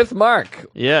adult. With Mark.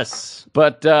 Yes.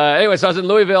 But anyway, so I was in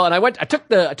Louisville, and I took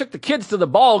the kids to the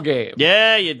ball game.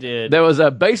 Yeah, you did. There was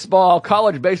a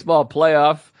college baseball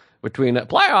playoff between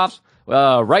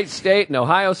Wright State and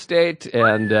Ohio State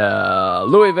and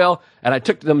Louisville, and I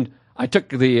took the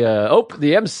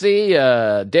MC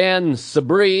Dan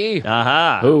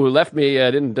Sabri, who left me,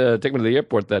 didn't take me to the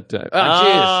airport that time.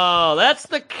 Oh, that's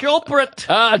the culprit.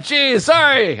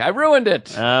 Sorry, I ruined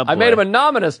it. Oh, I made him boy.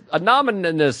 anonymous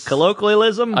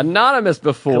Colloquialism? anonymous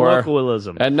before,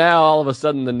 Colloquialism. and now all of a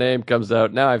sudden the name comes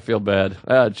out. Now I feel bad.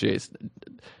 Oh, jeez.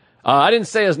 I didn't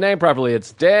say his name properly.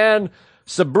 It's Dan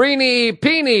Sabrini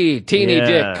Peeny Teeny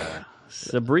Dick.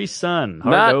 Sabri's son.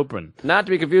 Hard Not to open. Not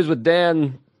to be confused with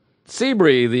Dan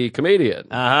Seabree, the comedian.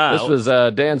 This was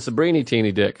Dan Sabrini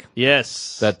Teeny Dick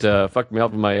Yes. that fucked me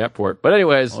up in my airport. But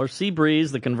anyways, Or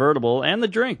Seabreeze, the convertible, and the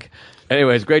drink.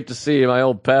 great to see my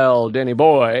old pal Danny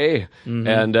Boy.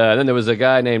 And then there was a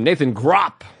guy named Nathan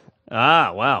Gropp.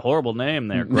 Ah, wow. Horrible name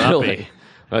there. Groppy. Really?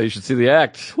 Well, you should see the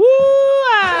act. Woo!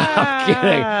 I'm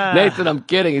kidding, Nathan. I'm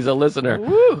kidding. He's a listener.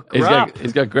 Woo,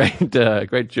 He's got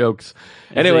great jokes.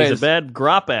 Anyways, He's a bad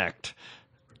grop act.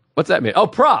 what's that mean? Oh,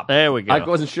 prop. There we go. I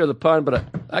wasn't sure of the pun, but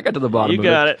I got to the bottom. You of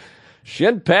got it.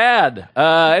 Shin pad.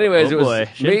 Anyways, Oh, it was boy.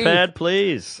 Shin pad,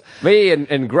 please. me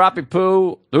and Groppy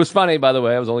Poo. It was funny, by the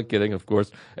way. I was only kidding, of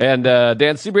course. And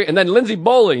Dan Seabree, and then Lindsay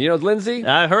Bowling. You know Lindsay?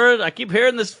 I keep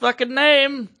hearing this fucking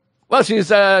name. Well, she's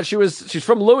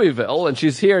from Louisville, and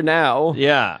she's here now.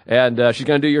 Yeah. And she's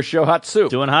gonna do your show, Hot Soup.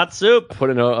 Doing hot soup. Put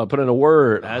in a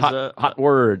word. As Hot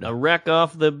word. A wreck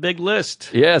off the big list.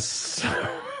 Yes.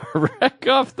 Wreck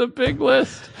off the big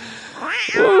list.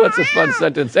 Ooh, that's a fun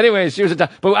sentence. Anyways, she was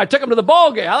but I took him to the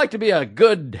ball game. I like to be a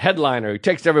good headliner who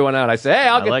takes everyone out. I say, hey,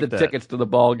 I'll get like the that. tickets to the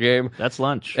ball game. That's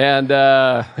lunch. And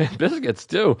biscuits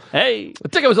too. Hey. The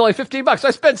ticket was only $15. So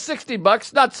I spent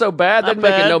 $60. Not so bad. They're Not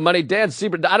making bad. no money. Dan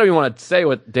Seabree, I don't even want to say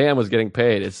what Dan was getting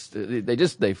paid.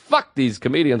 They fuck these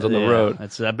comedians on the road.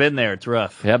 I've been there. It's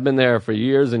rough. I've been there for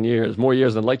years and years, more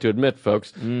years than I'd like to admit,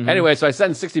 folks. Anyway, so I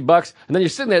sent $60, and then you're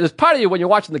sitting there. There's part of you when you're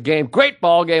watching the game, great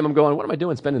ball game. I'm going, what am I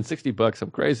doing spending $60?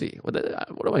 I'm crazy. What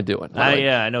am I doing? I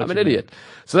know. I'm what an you mean. idiot.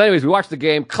 So, anyways, we watched the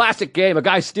game. Classic game. A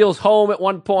guy steals home at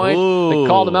one point. They Ooh.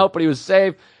 called him out, but he was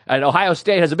safe. And Ohio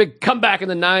State has a big comeback in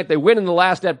the ninth. They win in the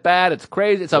last at bat. It's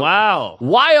crazy. It's a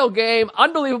wild game,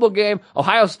 unbelievable game.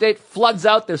 Ohio State floods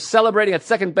out. They're celebrating at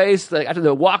second base after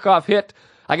the walk-off hit.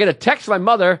 I get a text from my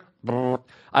mother.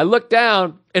 I look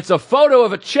down. It's a photo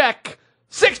of a check.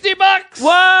 $60.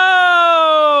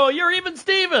 Whoa! You're even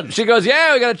Steven. She goes,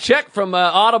 yeah, we got a check from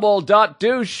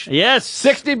audible.douche. Yes.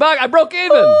 $60. I broke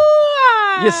even.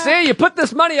 You see, you put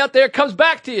this money out there, it comes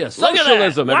back to you. Look at that.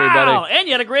 Socialism, everybody. Wow. And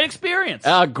you had a great experience.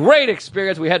 Great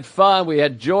experience. We had fun. We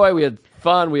had joy. We had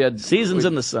fun. We had Seasons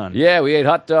in the sun. Yeah, we ate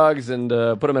hot dogs and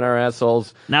put them in our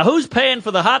assholes. Now, who's paying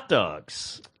for the hot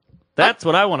dogs? That's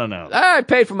what I want to know. I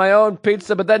paid for my own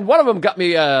pizza, but then one of them got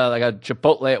me like a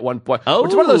Chipotle at one point. Oh.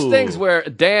 Which is one of those things where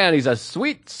Dan, he's a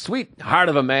sweet, sweet heart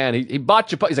of a man. He bought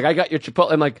Chipotle. He's like, I got your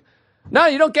Chipotle. I'm like, no,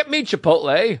 you don't get me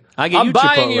Chipotle. I'm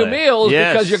buying Chipotle. you meals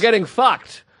because you're getting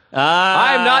fucked.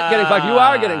 I'm not getting fucked. You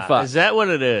are getting fucked. Is that what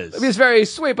it is? I mean, it's very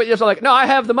sweet, but you're just like, no, I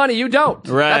have the money. You don't.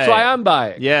 Right. That's why I'm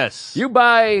buying. Yes. You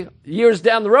buy years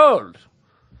down the road.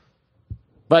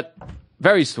 But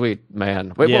very sweet,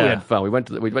 man. We had fun. We went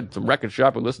to some record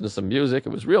shop. We listened to some music. It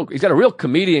was real. He's got a real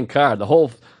comedian card.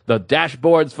 The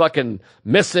dashboard's fucking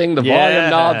missing. The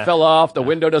volume knob fell off. The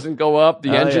window doesn't go up.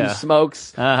 The engine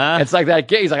smokes. It's like that.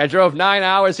 He's like, I drove 9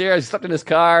 hours here. I slept in his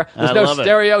car. There's no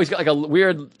stereo. He's got like a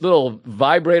weird little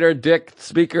vibrator dick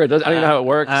speaker. I don't even know how it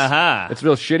works. It's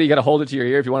real shitty. You got to hold it to your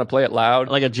ear if you want to play it loud.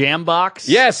 Like a jam box?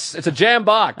 Yes, it's a jam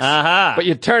box. But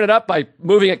you turn it up by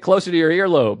moving it closer to your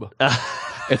earlobe.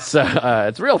 It's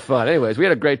real fun. Anyways, we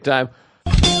had a great time.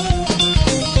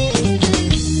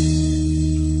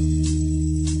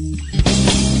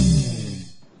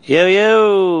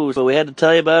 Yo, so we had to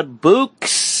tell you about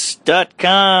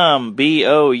Bouqs.com,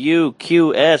 Bouqs.com.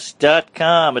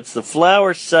 It's the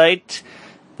flower site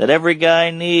that every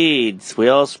guy needs. We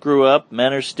all screw up,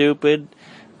 men are stupid,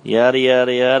 yada,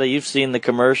 yada, yada. You've seen the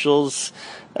commercials.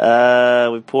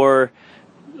 We pour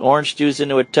orange juice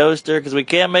into a toaster because we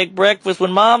can't make breakfast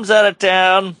when mom's out of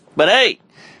town. But hey,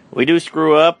 we do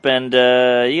screw up, and,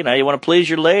 you want to please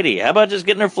your lady. How about just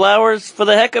getting her flowers for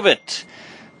the heck of it?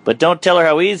 But don't tell her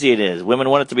how easy it is. Women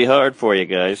want it to be hard for you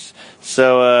guys.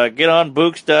 So get on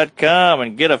Bouqs.com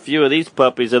and get a few of these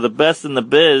puppies. They're the best in the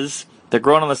biz. They're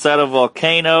grown on the side of a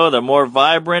volcano. They're more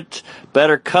vibrant,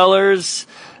 better colors.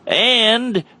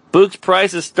 And Bouqs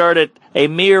prices start at a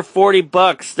mere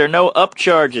 $40. There are no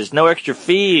upcharges, no extra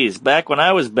fees. Back when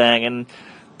I was banging,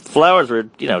 flowers were,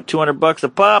 $200 a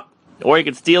pop. Or you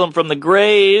could steal them from the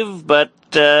grave, but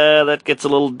that gets a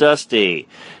little dusty.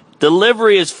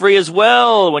 Delivery is free as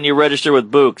well when you register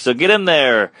with Bouqs, so get in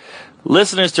there.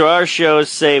 Listeners to our shows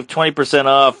save 20%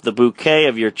 off the bouquet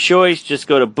of your choice. Just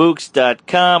go to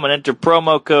Bouqs.com and enter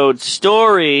promo code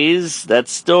STORIES.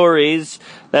 That's STORIES.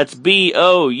 That's BOUQS.com.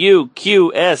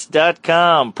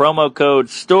 Promo code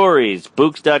STORIES.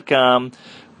 Bouqs.com.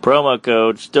 Promo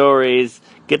code STORIES.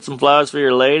 Get some flowers for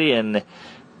your lady and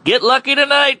get lucky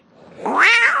tonight.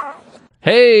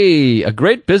 Hey, a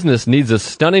great business needs a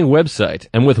stunning website,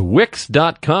 and with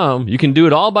Wix.com, you can do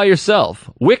it all by yourself.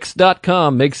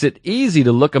 Wix.com makes it easy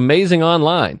to look amazing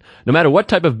online. No matter what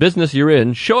type of business you're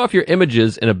in, show off your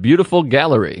images in a beautiful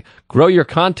gallery. Grow your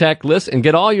contact list and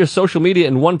get all your social media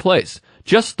in one place,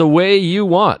 just the way you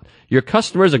want. Your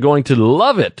customers are going to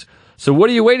love it. So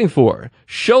what are you waiting for?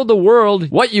 Show the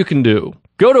world what you can do.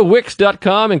 Go to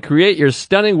Wix.com and create your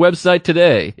stunning website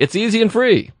today. It's easy and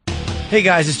free. Hey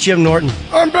guys, it's Jim Norton.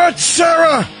 I'm Matt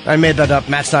Sarah. I made that up.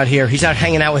 Matt's not here. He's out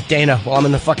hanging out with Dana while I'm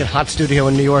in the fucking hot studio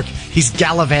in New York. He's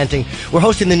gallivanting. We're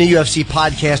hosting the new UFC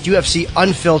podcast, UFC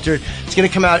Unfiltered. It's going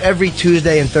to come out every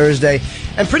Tuesday and Thursday.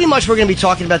 And pretty much we're going to be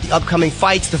talking about the upcoming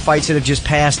fights, the fights that have just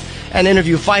passed, and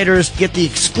interview fighters, get the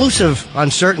exclusive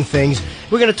on certain things.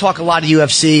 We're going to talk a lot of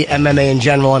UFC, MMA in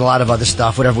general, and a lot of other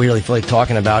stuff, whatever we really feel like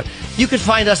talking about. You can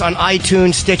find us on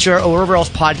iTunes, Stitcher, or wherever else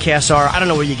podcasts are. I don't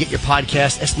know where you get your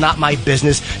podcast. It's not my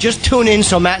business. Just tune in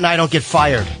so Matt and I don't get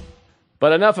fired.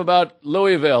 But enough about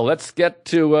Louisville. Let's get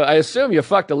to, I assume you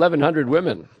fucked 1,100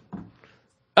 women.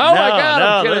 Oh, my God,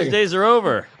 I'm kidding. Those days are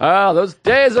over. Oh, those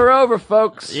days are over,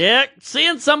 folks. Yeah,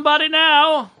 seeing somebody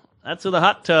now. That's where the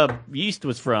hot tub yeast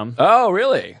was from. Oh,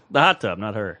 really? The hot tub,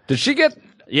 not her. Did she get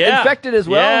infected as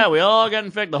well? Yeah, we all got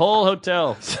infected. The whole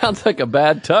hotel. Sounds like a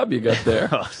bad tub you got there.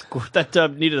 That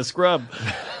tub needed a scrub.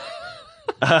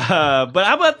 But how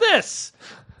about this?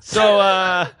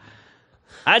 So,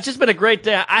 it's just been a great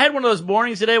day. I had one of those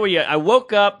mornings today where I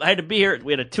woke up. I had to be here.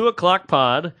 We had a 2 o'clock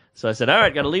pod. So I said, all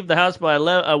right, got to leave the house by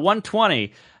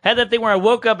 1:20. Had that thing where I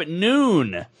woke up at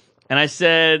noon. And I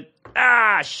said,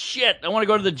 shit, I want to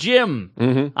go to the gym.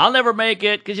 Mm-hmm. I'll never make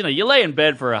it because, you lay in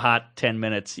bed for a hot 10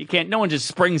 minutes. You can't. No one just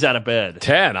springs out of bed.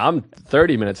 10. I'm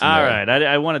 30 minutes in All there. right.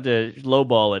 I wanted to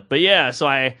lowball it. But, yeah, so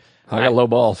I got low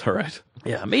balls. All right.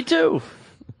 Yeah, me too.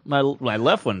 My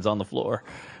left one's on the floor.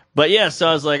 But, yeah, so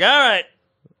I was like, all right.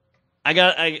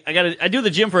 I do the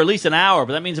gym for at least an hour,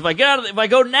 but that means if I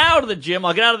go now to the gym,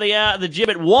 I'll get out of the gym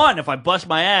at 1 if I bust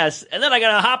my ass, and then I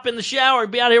gotta hop in the shower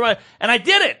and be out here. And I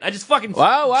did it. I just fucking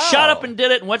shot up and did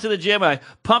it and went to the gym. I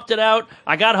pumped it out.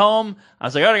 I got home. I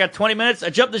was like, all right, I got 20 minutes. I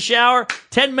jumped in the shower,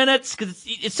 10 minutes, because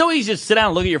it's so easy to sit down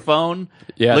and look at your phone,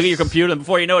 yes. Look at your computer, and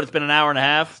before you know it, it's been an hour and a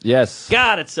half. Yes.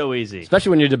 God, it's so easy. Especially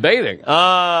when you're debating.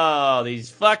 Oh, these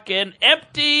fucking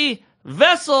empty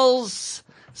vessels.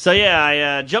 So, yeah,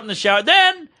 I jumped in the shower.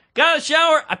 Then, got out of the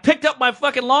shower. I picked up my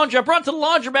fucking laundry. I brought it to the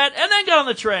laundromat and then got on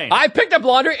the train. I picked up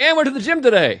laundry and went to the gym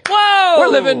today. Whoa! We're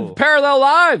living parallel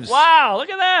lives. Wow, look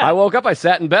at that. I woke up. I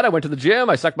sat in bed. I went to the gym.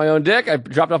 I sucked my own dick. I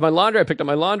dropped off my laundry. I picked up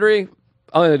my laundry.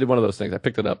 I only did one of those things. I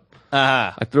picked it up.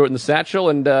 Uh-huh. I threw it in the satchel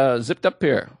and zipped up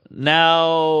here.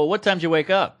 Now, what time did you wake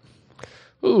up?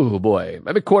 Ooh, boy.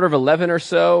 Maybe 11:15 or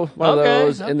so. One of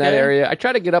those in that area. I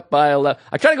try to get up by 11.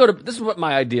 I try to go to, this is what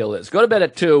my ideal is. Go to bed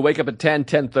at 2, wake up at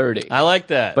 10:30. I like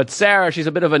that. But Sarah, she's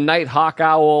a bit of a night hawk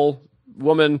owl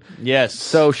woman. Yes.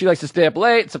 So she likes to stay up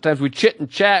late. Sometimes we chit and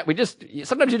chat.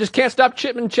 Sometimes you just can't stop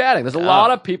chitting and chatting. There's a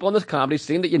lot of people in this comedy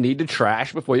scene that you need to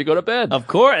trash before you go to bed. Of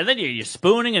course. And then you're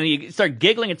spooning and you start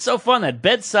giggling. It's so fun, that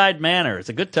bedside manner. It's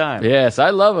a good time. Yes,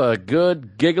 I love a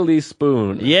good giggly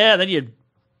spoon. Yeah, then your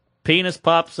penis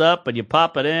pops up and you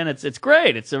pop it in. It's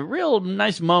great. It's a real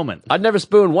nice moment. I'd never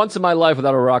spooned once in my life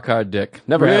without a rock hard dick.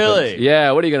 Never Really? happened.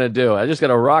 Yeah, what are you going to do? I just got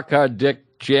a rock hard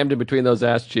dick jammed in between those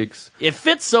ass cheeks. It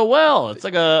fits so well. It's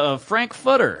like a Frank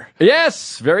Footer.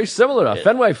 Yes, very similar. A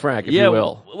Fenway Frank, if you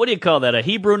will. What do you call that? A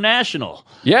Hebrew national.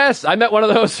 Yes, I met one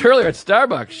of those earlier at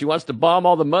Starbucks. She wants to bomb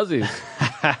all the muzzies.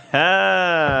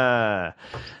 Yeah.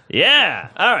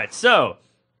 All right, so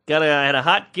I had a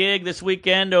hot gig this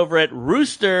weekend over at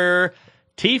Rooster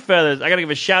Tea Feathers. I got to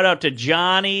give a shout out to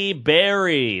Johnny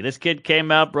Berry. This kid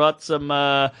came out, brought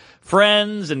some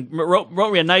friends, and wrote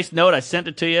me a nice note. I sent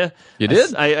it to you. You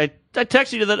did? I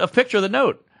texted you a picture of the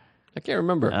note. I can't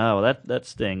remember. Oh, well, that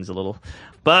stings a little.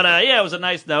 But, yeah, it was a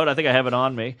nice note. I think I have it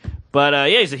on me. But,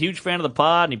 yeah, he's a huge fan of the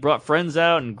pod, and he brought friends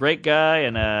out, and great guy.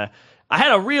 And I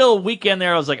had a real weekend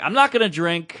there. I was like, I'm not going to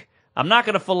drink. I'm not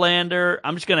going to philander.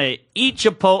 I'm just going to eat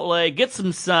Chipotle, get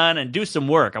some sun, and do some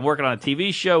work. I'm working on a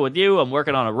TV show with you. I'm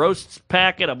working on a roast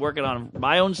packet. I'm working on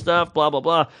my own stuff, blah, blah,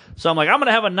 blah. So I'm like, I'm going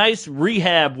to have a nice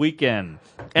rehab weekend.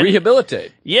 And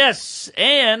rehabilitate. Yes,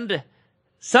 and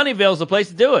Sunnyvale's the place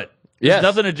to do it. Yes. There's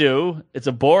nothing to do. It's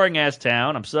a boring-ass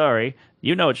town. I'm sorry.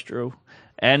 You know it's true.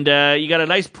 And you got a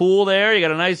nice pool there. You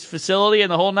got a nice facility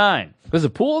and the whole nine. There's a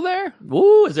pool there?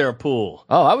 Ooh, is there a pool?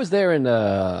 Oh, I was there in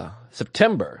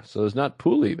September, so it's not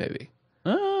pooly, maybe.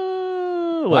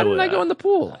 Why didn't I go in the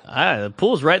pool? The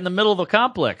pool's right in the middle of the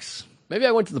complex. Maybe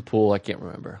I went to the pool. I can't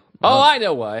remember. Oh, I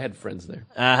know why. I had friends there.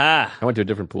 Uh-huh. I went to a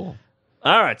different pool.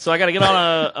 All right, so I got to get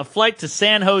on a flight to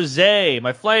San Jose.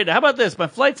 My flight, how about this? My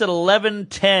flight's at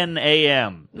 11:10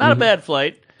 a.m. Not a bad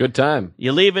flight. Good time.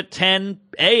 You leave at 10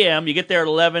 a.m., you get there at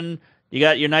 11, you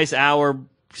got your nice hour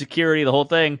security, the whole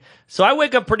thing. So I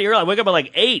wake up pretty early. I wake up at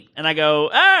like 8, and I go, all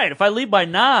right, if I leave by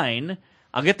 9,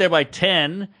 I'll get there by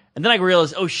 10, and then I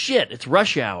realize, oh shit, it's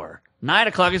rush hour. 9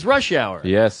 o'clock is rush hour.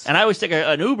 Yes. And I always take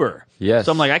an Uber. Yes.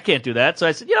 So I'm like, I can't do that. So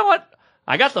I said, you know what?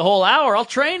 I got the whole hour. I'll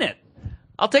train it.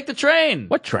 I'll take the train.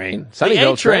 What train? The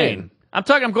Sunnyvale A train. I'm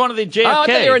going to the JFK. Oh, I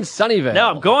thought you were in Sunnyvale. No,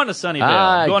 I'm going to Sunnyvale.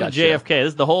 I I'm going gotcha. to JFK. This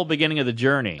is the whole beginning of the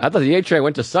journey. I thought the A train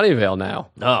went to Sunnyvale now.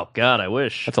 Oh, God, I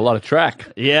wish. That's a lot of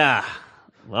track. Yeah,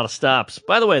 a lot of stops.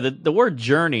 By the way, the word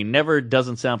journey never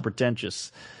doesn't sound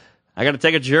pretentious. I got to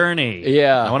take a journey.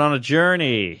 Yeah. I went on a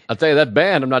journey. I'll tell you, that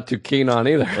band I'm not too keen on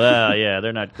either. Well, yeah,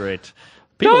 they're not great.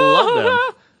 People love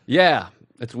them. Yeah,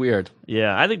 it's weird.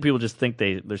 Yeah, I think people just think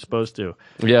they're supposed to.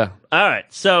 Yeah. All right,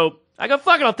 so I go,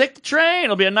 fuck it, I'll take the train.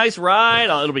 It'll be a nice ride.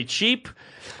 It'll be cheap.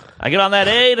 I get on that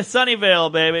A to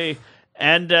Sunnyvale, baby.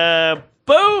 And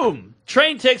boom!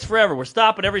 Train takes forever. We're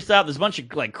stopping every stop. There's a bunch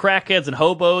of like crackheads and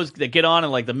hobos that get on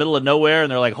in like the middle of nowhere,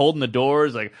 and they're like holding the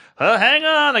doors, like, hang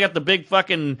on. They got the big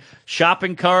fucking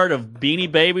shopping cart of Beanie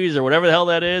Babies or whatever the hell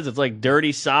that is. It's like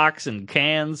dirty socks and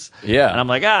cans. Yeah. And I'm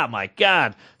like, oh my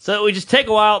God. So we just take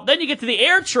a while. Then you get to the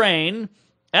air train.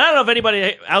 And I don't know if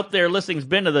anybody out there listening's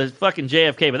been to the fucking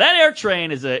JFK, but that air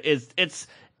train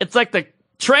it's like the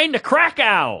train to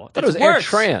Krakow. I thought it was Air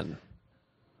Tran.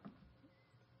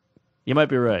 You might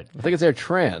be right. I think it's Air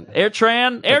Tran. Air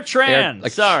Tran.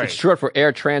 Sorry. It's short for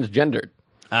Air Transgendered.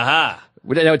 Aha.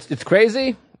 It's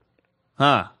crazy?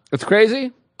 Huh. It's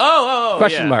crazy? Oh,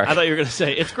 Question yeah. mark. I thought you were going to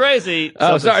say, it's crazy.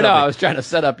 Oh, sorry. No, I something. was trying to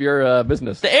set up your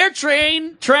business. The air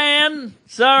Tran.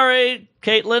 Sorry,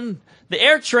 Caitlin. The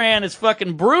air Tran is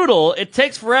fucking brutal. It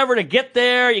takes forever to get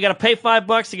there. You got to pay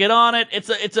 $5 to get on it. It's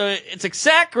a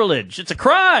sacrilege. It's a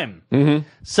crime. Mm-hmm.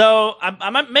 So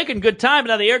I'm making good time.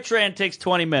 Now the air Tran takes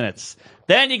 20 minutes.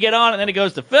 Then you get on, and then it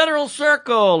goes to Federal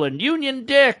Circle and Union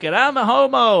Dick and I'm a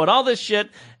homo and all this shit.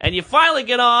 And you finally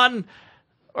get on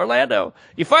Orlando.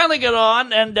 You finally get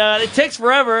on, and it takes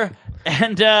forever.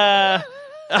 And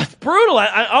it's brutal.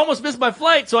 I almost missed my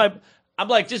flight, so I'm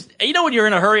like, just, you know when you're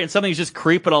in a hurry and something's just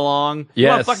creeping along? You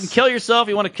want Yes. to fucking kill yourself.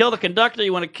 You want to kill the conductor.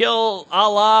 You want to kill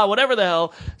Allah, whatever the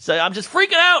hell. So I'm just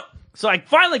freaking out. So I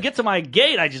finally get to my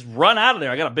gate. I just run out of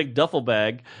there. I got a big duffel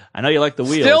bag. I know you like the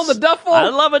wheels. Still the duffel? I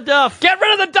love a duff. Get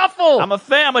rid of the duffel! I'm a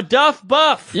fan. I'm a duff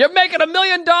buff. You're making $1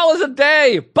 million a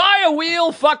day. Buy a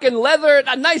wheel, fucking leather,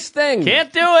 a nice thing.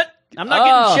 Can't do it. I'm not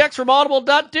getting checks from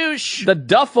Audible.douche. The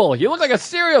duffel. You look like a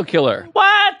serial killer.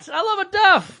 What? I love a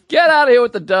duff. Get out of here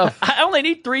with the duff. I only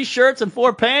need 3 shirts and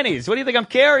 4 panties. What do you think I'm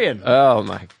carrying? Oh,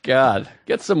 my God.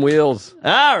 Get some wheels.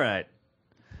 All right.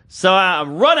 So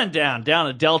I'm running down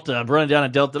to Delta. I'm running down to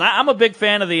Delta. And I'm a big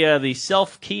fan of the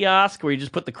self-kiosk where you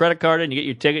just put the credit card in, you get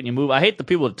your ticket, and you move. I hate the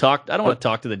people that talk. I don't want to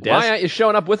talk to the desk. Why aren't you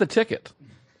showing up with a ticket?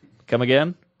 Come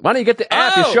again? Why don't you get the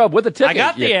app? You show up with a ticket. I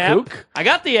got the you app. kook. I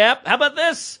got the app. How about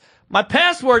this? My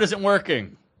password isn't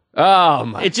working. Oh,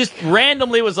 my. It just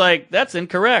randomly was like, that's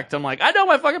incorrect. I'm like, I know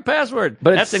my fucking password.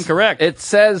 But that's incorrect. It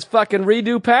says fucking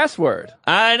redo password.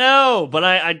 I know, but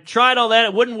I tried all that.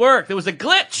 It wouldn't work. There was a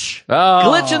glitch. Oh.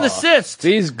 Glitch in the cyst.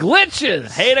 These glitches.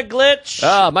 Hate a glitch.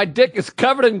 Oh, my dick is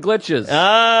covered in glitches.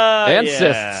 And yeah.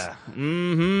 cysts.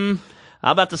 Mm-hmm.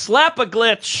 I'm about to slap a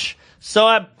glitch. So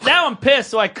now I'm pissed,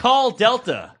 so I call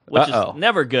Delta, which is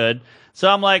never good. So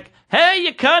I'm like, hey,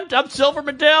 you cunt, I'm silver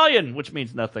medallion, which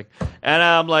means nothing. And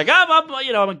I'm like,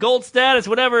 I'm in gold status,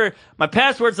 whatever. My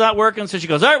password's not working. So she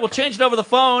goes, all right, we'll change it over the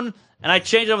phone. And I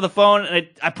changed it over the phone, and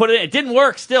I put it in. It didn't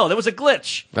work still. There was a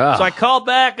glitch. Oh. So I called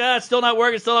back. It's still not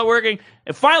working.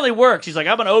 It finally worked. She's like,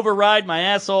 I'm going to override my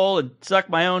asshole and suck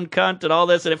my own cunt and all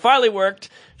this. And it finally worked.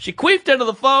 She queefed into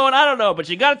the phone. I don't know, but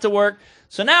she got it to work.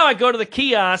 So now I go to the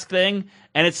kiosk thing,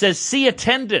 and it says, see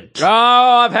attendant. Oh,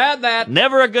 I've had that.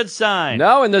 Never a good sign.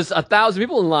 No, and there's 1,000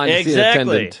 people in line to see an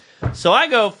attendant. So I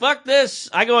go, fuck this.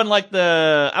 I go in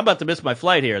I'm about to miss my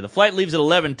flight here. The flight leaves at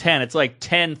 11:10. It's like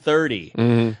 10:30. Mm-hmm.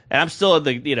 And I'm still at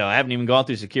I haven't even gone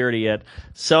through security yet.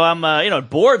 So I'm, it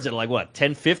boards at like,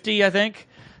 10:50, I think.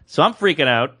 So I'm freaking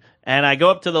out. And I go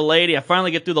up to the lady. I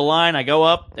finally get through the line. I go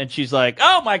up, and she's like,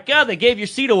 oh, my God, they gave your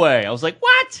seat away. I was like,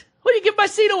 what? Who do you give my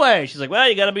seat away? She's like, well,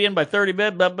 you got to be in by 30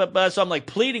 minutes, blah, blah, blah. So I'm like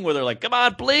pleading with her, like, come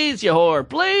on, please, you whore.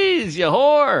 Please, you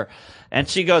whore. And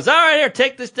she goes, all right, here,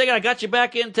 take this ticket. I got you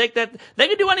back in. Take that. They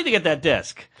can do anything at that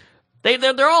desk.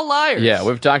 They're all liars. Yeah,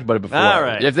 we've talked about it before. All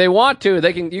right. If they want to,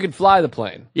 you can fly the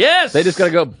plane. Yes. They just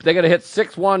gotta hit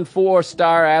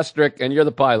 614 * and you're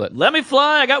the pilot. Let me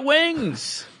fly. I got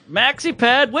wings. maxi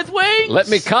pad with wings. Let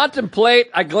me contemplate.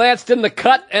 I glanced in the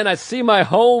cut and I see my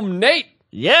home Nate.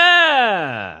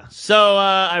 Yeah. So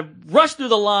I rushed through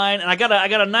the line and I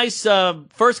got a nice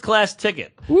first class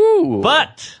ticket. Woo.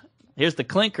 But here's the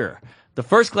clinker. The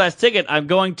first class ticket, I'm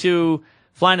going to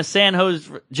flying to San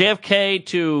Jose, JFK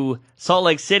to Salt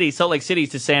Lake City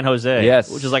to San Jose.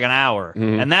 Yes. Which is like an hour.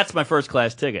 And that's my first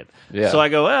class ticket. Yeah. So I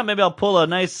go, well, maybe I'll pull a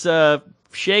nice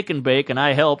shake and bake, and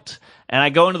I helped. And I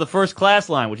go into the first class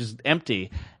line, which is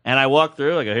empty. And I walk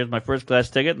through, I go, here's my first class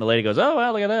ticket. And the lady goes, oh,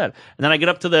 wow, look at that. And then I get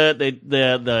up to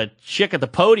the chick at the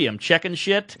podium checking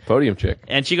shit. Podium chick.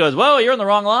 And she goes, whoa, you're in the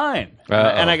wrong line. Uh-oh.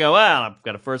 And I go, well, I've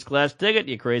got a first class ticket,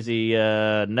 you crazy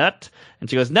nut. And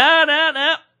she goes,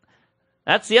 no.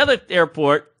 That's the other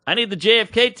airport. I need the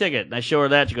JFK ticket. And I show her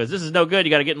that. She goes, this is no good. You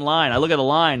got to get in line. I look at the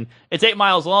line. It's 8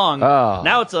 miles long. Oh.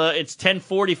 Now it's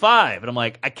 10:45. And I'm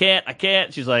like, I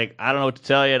can't. She's like, I don't know what to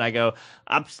tell you. And I go,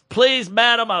 please,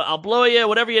 madam, I'll blow you,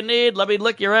 whatever you need. Let me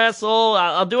lick your asshole.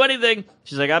 I'll do anything.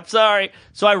 She's like, I'm sorry.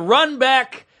 So I run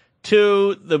back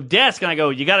to the desk and I go,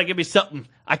 you got to give me something.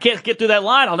 I can't get through that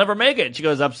line. I'll never make it. She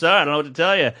goes, I'm sorry. I don't know what to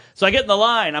tell you. So I get in the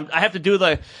line. I have to do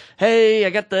hey, I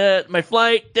got my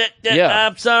flight. Yeah.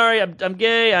 I'm sorry. I'm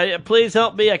gay. Please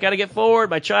help me. I got to get forward.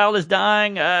 My child is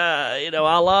dying.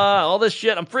 Allah, all this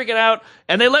shit. I'm freaking out.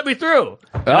 And they let me through.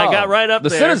 And I got right up the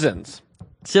there.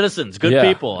 Citizens. Good Yeah.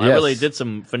 people. I Yes. really did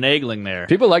some finagling there.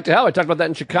 People like to help. I talked about that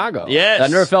in Chicago. Yes. I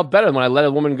never felt better than when I let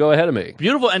a woman go ahead of me.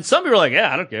 Beautiful. And some people are like,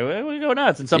 yeah, I don't care. What do you go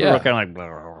nuts? And some people Yeah. are kind of like, blah,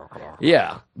 blah, blah, blah.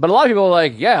 Yeah. But a lot of people are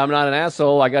like, yeah, I'm not an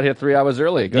asshole. I got here 3 hours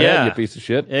early. Go ahead, you piece of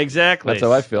shit. Exactly. That's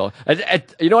how I feel.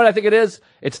 You know what I think it is?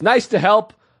 It's nice to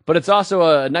help, but it's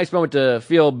also a nice moment to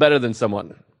feel better than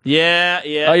someone. Yeah.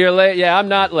 Oh, you're late? Yeah, I'm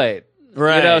not late.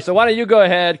 Right. So why don't you go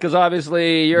ahead? Because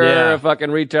obviously you're Yeah. a fucking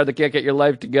retard that can't get your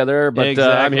life together. But I'm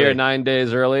Exactly. here 9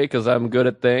 days early because I'm good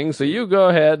at things. So you go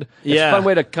ahead. It's Yeah. a fun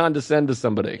way to condescend to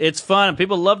somebody. It's fun.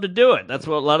 People love to do it. That's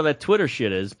what a lot of that Twitter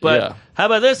shit is. But Yeah. how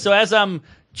about this? So as I'm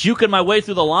juking my way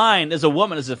through the line, there's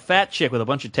a fat chick with a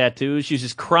bunch of tattoos. She's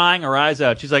just crying her eyes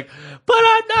out. She's like, but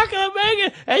I'm not going to make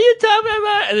it. And you tell me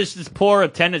about it. And this poor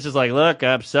attendant's just like, look,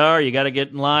 I'm sorry. You got to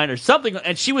get in line or something.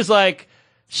 And she was like,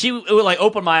 it would like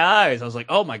open my eyes. I was like,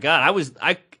 oh my God, I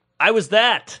was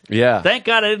that. Yeah. Thank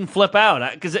God I didn't flip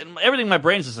out. Because everything in my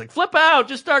brain's just like, flip out.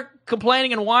 Just start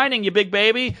complaining and whining, you big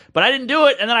baby. But I didn't do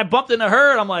it. And then I bumped into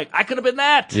her, and I'm like, I could have been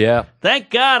that. Yeah. Thank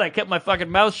God I kept my fucking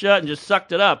mouth shut and just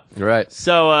sucked it up. Right.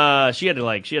 So she had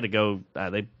to go.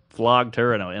 They flogged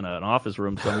her in an office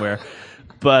room somewhere.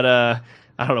 But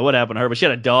I don't know what happened to her. But she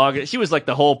had a dog. She was like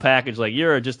the whole package. Like,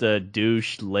 you're just a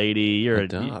douche lady. You're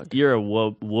you're a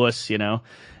wuss, you know.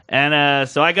 And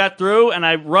so I got through, and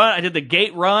I did the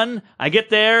gate run. I get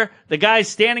there. The guy's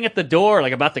standing at the door,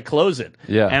 like about to close it.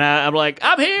 Yeah. And I'm like,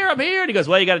 I'm here. And he goes,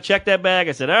 well, you got to check that bag.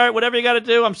 I said, all right, whatever you got to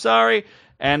do. I'm sorry.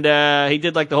 And he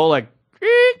did like the whole like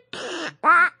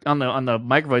on the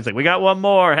microphone. He's like, we got one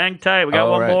more. Hang tight. We got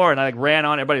one more. And I like ran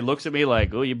on. Everybody looks at me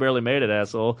like, oh, you barely made it,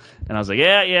 asshole. And I was like,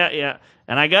 yeah.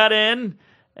 And I got in,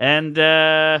 and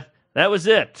that was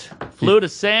it. Flew to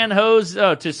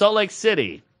to Salt Lake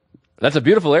City. That's a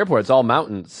beautiful airport. It's all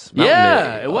mountains.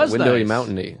 Yeah, it was windowy, nice.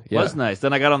 mountainy. Yeah. It was nice.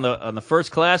 Then I got on the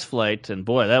first class flight, and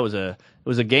boy, it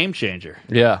was a game changer.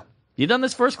 Yeah. You done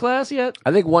this first class yet?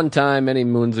 I think one time many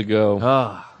moons ago.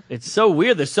 Oh, it's so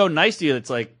weird. They're so nice to you. It's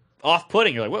like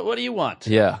off-putting. You're like, what do you want?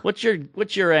 Yeah. What's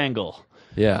your angle?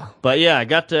 Yeah. But yeah, I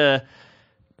got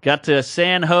to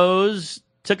San Jose.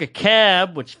 Took a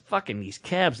cab, which fucking these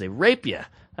cabs, they rape you.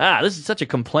 This is such a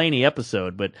complainy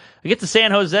episode, but I get to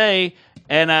San Jose,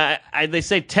 and they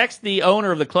say text the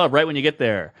owner of the club right when you get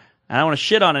there. I don't want to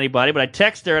shit on anybody, but I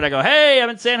text her, and I go, hey, I'm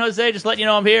in San Jose, just letting you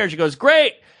know I'm here. And she goes,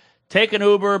 great. Take an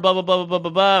Uber, blah, blah, blah, blah, blah,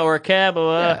 blah, or a cab,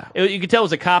 blah, blah. You could tell it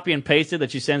was a copy and pasted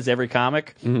that she sends to every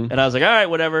comic. Mm-hmm. And I was like, all right,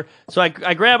 whatever. So I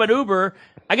grab an Uber.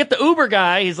 I get the Uber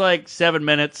guy. He's like 7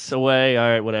 minutes away. All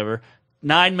right, whatever.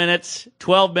 9 minutes,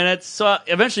 12 minutes. So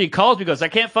eventually he calls me, goes, I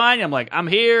can't find you. I'm like, I'm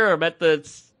here. I'm at the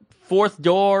fourth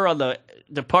door on the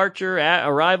departure,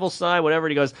 arrival side, whatever.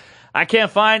 And he goes, I can't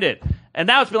find it. And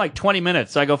now it's been like 20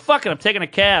 minutes. So I go, fuck it, I'm taking a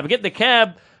cab. I get in the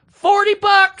cab,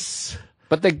 $40.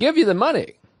 But they give you the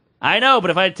money. I know, but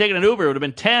if I had taken an Uber, it would have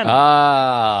been 10.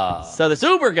 So this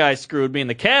Uber guy screwed me, and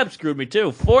the cab screwed me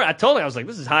too. I told him, I was like,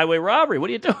 this is highway robbery.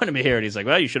 What are you doing to me here? And he's like,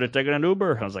 well, you should have taken an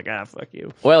Uber. I was like, fuck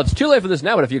you. Well, it's too late for this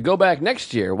now, but if you go back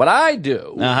next year, what I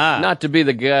do, not to be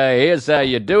the guy, here's how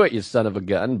you do it, you son of a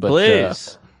gun, but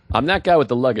please. I'm that guy with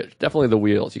the luggage. Definitely the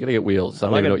wheels. You got to get wheels. I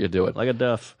don't even know what you're doing. Like a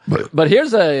duff. But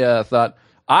here's a thought.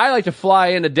 I like to fly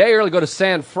in a day early, go to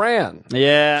San Fran.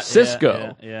 Yeah.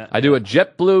 Cisco. Yeah. I do a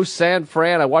JetBlue San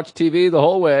Fran. I watch TV the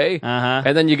whole way. Uh-huh.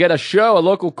 And then you get a show, a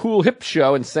local cool hip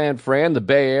show in San Fran, the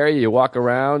Bay Area. You walk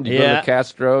around, you go to the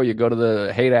Castro, you go to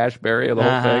the Haight-Ashbury, the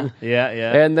whole thing. Yeah.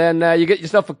 And then you get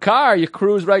yourself a car, you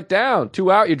cruise right down.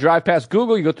 2 hours, you drive past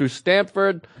Google, you go through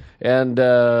Stanford, and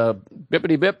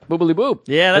bippity bip, boobily boop.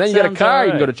 Yeah, that and then you get a sounds car, all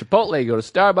you can go right. to Chipotle, you go to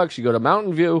Starbucks, you go to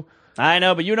Mountain View. I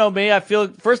know, but you know me. I feel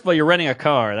first of all, you're renting a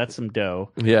car. That's some dough.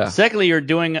 Yeah. Secondly, you're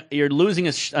losing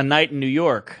a night in New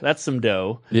York. That's some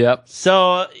dough. Yep.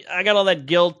 So I got all that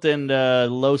guilt and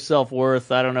low self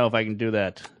worth. I don't know if I can do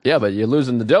that. Yeah, but you're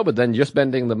losing the dough, but then you're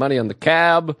spending the money on the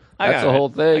cab. That's the whole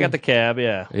thing. I got the cab.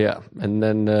 Yeah. Yeah, and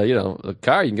then the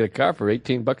car, you can get a car for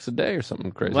 $18 a day or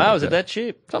something crazy. Wow, like is it that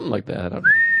cheap? Something like that. I don't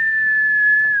know.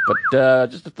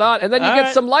 But just a thought, and then you All get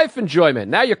right. some life enjoyment.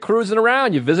 Now you're cruising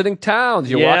around, you're visiting towns,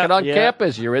 you're walking on yeah.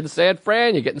 campus, you're in San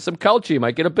Fran, you're getting some culture. You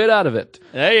might get a bit out of it.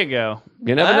 There you go.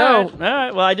 You never All know. right. All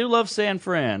right. Well, I do love San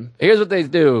Fran. Here's what they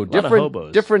do: lot of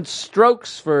hobos. different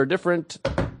strokes for different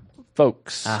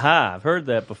folks. Aha! I've heard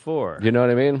that before. You know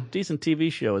what I mean? Decent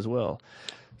TV show as well.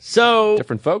 So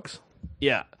Different folks.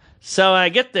 yeah. So I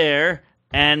get there.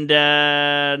 And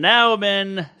now I'm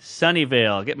in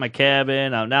Sunnyvale. Get my cab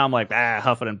in. Now I'm like,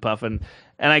 huffing and puffing.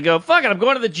 And I go, fuck it, I'm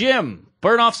going to the gym.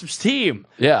 Burn off some steam.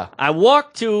 Yeah. I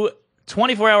walk to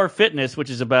 24-hour fitness, which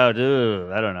is about,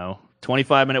 I don't know,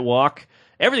 25-minute walk.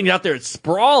 Everything's out there. It's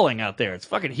sprawling out there. It's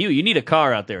fucking huge. You need a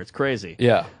car out there. It's crazy.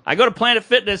 Yeah. I go to Planet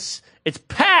Fitness. It's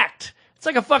packed. It's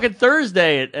like a fucking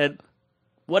Thursday at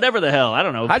whatever the hell. I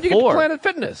don't know. How'd you get to Planet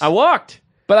Fitness? I walked.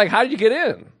 But like, how did you get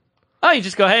in? Oh, you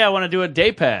just go, hey, I want to do a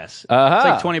day pass. Uh-huh.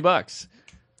 It's like $20.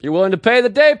 You're willing to pay the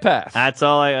day pass. That's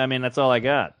all that's all I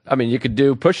got. I mean, you could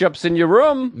do push-ups in your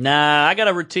room. Nah, I got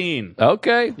a routine.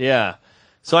 Okay. Yeah.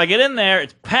 So I get in there,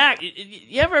 it's packed.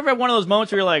 You ever have one of those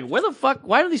moments where you're like, where the fuck,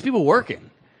 why are these people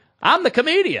working? I'm the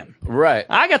comedian. Right.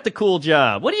 I got the cool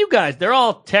job. What are you guys? They're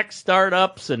all tech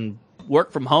startups and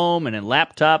work from home and in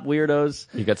laptop weirdos.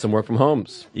 You got some work from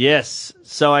homes. Yes.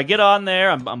 So I get on there.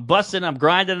 I'm busting. I'm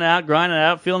grinding it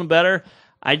out, feeling better.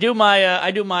 I do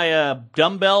my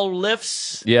dumbbell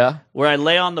lifts. Yeah. Where I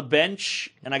lay on the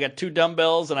bench and I got 2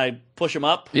 dumbbells and I push them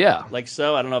up. Yeah. Like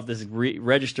so. I don't know if this is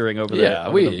registering over there. Yeah,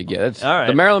 we get it. All right.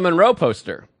 The Marilyn Monroe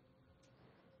poster.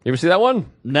 You ever see that one?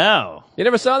 No. You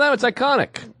never saw that? It's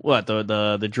iconic. What,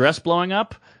 the dress blowing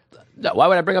up? No, why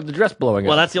would I bring up the dress blowing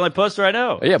Well, up? that's the only poster I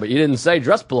know. Yeah, but you didn't say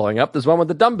dress blowing up. There's one with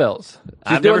the dumbbells. She's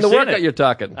I've doing never the seen workout it. you're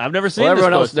talking. I've never seen Well, this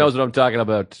everyone else poster. knows what I'm talking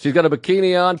about. She's got a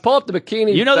bikini on. Pull up the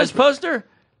bikini. You know this poster?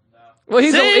 Well,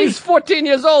 See? he's 14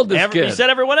 years old, this kid. You said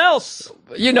everyone else.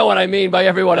 You know what I mean by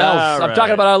everyone else. All I'm right.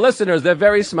 talking about our listeners. They're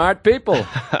very smart people.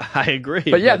 I agree.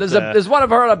 But yeah, there's one of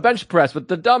her on a bench press with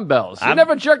the dumbbells. You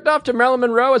never jerked off to Marilyn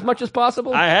Monroe as much as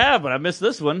possible? I have, but I missed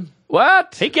this one.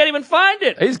 What? He can't even find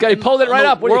it. He pulled it right the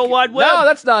up. What do you- World Wide Web. No,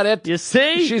 that's not it. You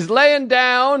see? She's laying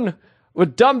down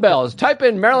with dumbbells. Type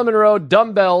in Marilyn Monroe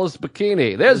dumbbells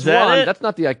bikini. There's Is that one. it? That's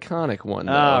not the iconic one.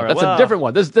 Though. All right, That's well. a different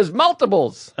one. There's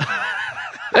multiples.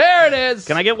 There it is.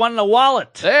 Can I get one in a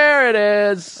wallet? There it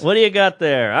is. What do you got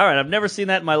there? All right, I've never seen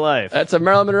that in my life. That's a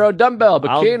Marilyn Monroe dumbbell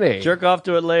bikini. I'll jerk off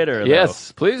to it later. though.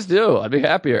 Yes, please do. I'd be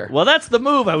happier. Well, that's the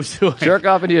move I was doing. Jerk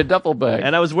off into your duffel bag.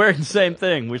 And I was wearing the same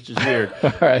thing, which is weird.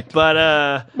 All right.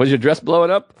 But Was your dress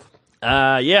blowing up?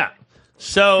 yeah.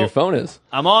 So Your phone is.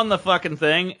 I'm on the fucking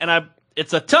thing, and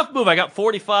it's a tough move. I got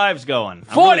 45s going.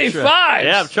 I'm 45s?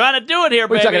 Yeah, I'm trying to do it here,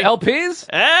 We're baby. talking LPs?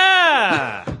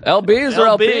 Yeah. LBs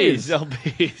or LPs?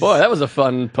 LBs. Boy, that was a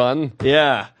fun pun.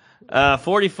 Yeah.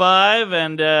 45,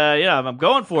 and yeah, I'm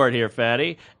going for it here,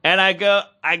 fatty. And I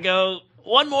go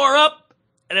one more up,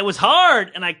 and it was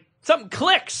hard, and something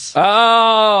clicks.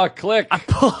 Oh, click. I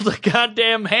pulled a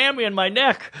goddamn hammy in my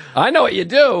neck. I know what you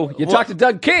do. You talk to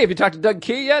Doug Key. Have you talked to Doug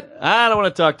Key yet? I don't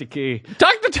want to talk to Key.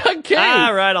 Talk to Doug Key.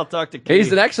 All right, I'll talk to Key.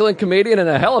 He's an excellent comedian and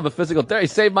a hell of a physical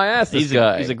therapist. He saved my ass, this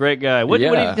guy. He's a great guy. What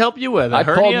did he help you with? A I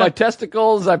hernia? pulled my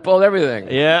testicles. I pulled everything.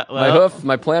 Yeah, my well- hoof,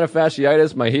 my plantar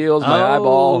fasciitis, my heels, my Oh,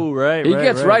 eyeball. right, He right,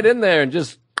 gets right in there and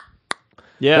just...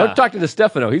 Yeah. Don't talk to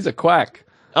DeStefano. He's a quack.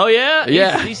 Oh, yeah?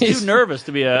 Yeah, He's he's- too nervous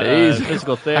to be a he's-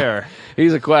 physical therapist.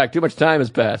 He's a quack. Too much time has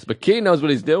passed. But Key knows what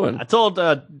he's doing. I told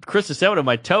Chris DeStefano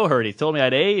my toe hurt. He told me I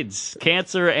had AIDS,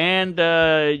 cancer, and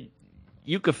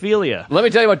eucophilia. Let me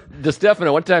tell you about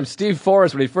DeStefano. One time, Steve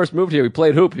Forrest, when he first moved here, he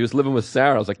played hoop. He was living with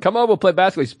Sarah. I was like, come over, we'll play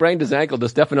basketball. He sprained his ankle.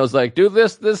 DeStefano's like, do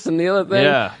this, and the other thing.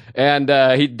 Yeah.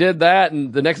 And he did that,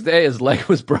 and the next day his leg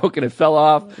was broken. It fell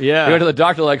off. Yeah. He went to the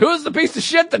doctor like, who's the piece of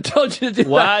shit that told you to do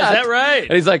Why, that? is that right?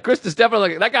 And he's like, Chris DeStefano,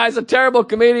 like, that guy's a terrible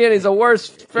comedian. He's a worse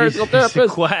physical He's a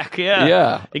therapist. quack, yeah.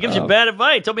 Yeah. He gives you bad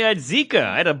advice. He told me I had Zika.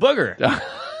 I had a booger.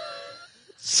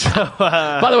 So,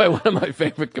 By the way, one of my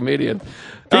favorite comedians.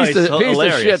 Oh, Piece he's of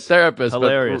hilarious. shit therapist.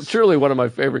 Hilarious. But truly one of my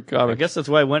favorite I comics. guess that's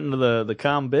why I went into the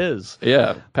comm biz.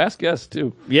 Yeah. Past guest,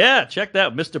 too. Yeah, check that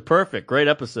out. Mr. Perfect. Great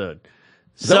episode.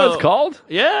 Is that what it's called?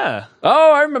 Yeah.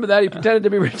 Oh, I remember that. He pretended to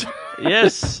be retired.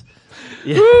 Yes.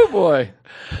 Woo, boy.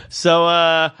 So,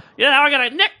 now I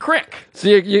got a neck crick. So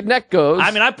your neck goes. I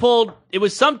mean, I pulled, it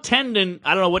was some tendon,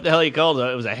 I don't know what the hell you called it.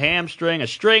 It was a hamstring, a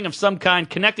string of some kind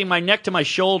connecting my neck to my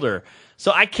shoulder.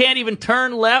 So I can't even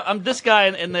turn left. I'm this guy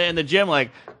in the gym,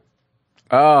 like,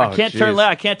 I can't turn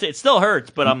left. I can't, it still hurts,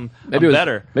 but I'm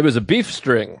better. Maybe it was a beef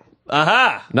string.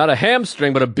 Aha. Not a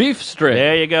hamstring, but a beef string.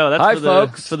 There you go. That's Hi, folks.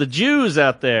 folks. For the Jews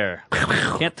out there.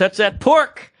 Can't touch that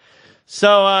pork.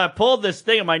 So I pulled this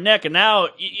thing in my neck, and now,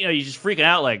 you're just freaking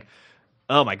out like,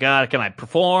 oh my God, can I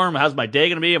perform? How's my day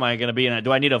going to be? Am I going to be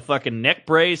do I need a fucking neck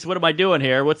brace? What am I doing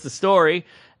here? What's the story?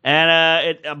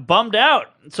 And I'm bummed out.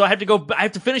 So I have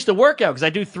to finish the workout because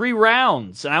I do 3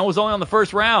 rounds, and I was only on the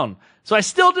first round. So I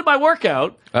still did my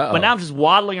workout, but now I'm just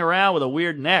waddling around with a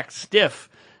weird neck, stiff.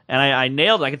 And I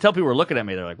nailed it. I could tell people were looking at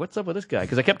me. They're like, what's up with this guy?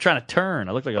 Because I kept trying to turn.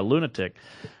 I looked like a lunatic.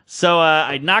 So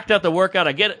I knocked out the workout.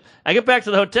 I get back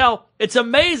to the hotel. It's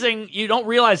amazing. You don't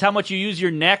realize how much you use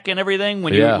your neck and everything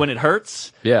when it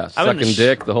hurts. Yeah, sucking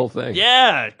dick, the whole thing.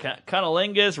 Yeah,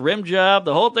 cunnilingus, rim job,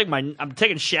 the whole thing. I'm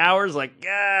taking showers like,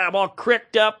 I'm all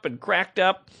cricked up and cracked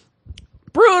up.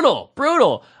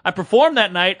 Brutal. I performed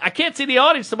that night. I can't see the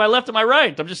audience to my left and my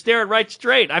right. I'm just staring right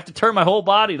straight. I have to turn my whole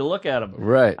body to look at them.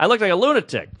 Right. I look like a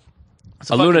lunatic.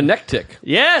 A Luna neck tick.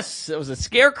 Yes, it was a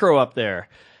scarecrow up there.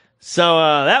 So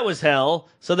that was hell.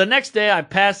 So the next day I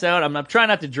pass out. I'm trying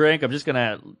not to drink. I'm just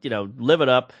gonna, live it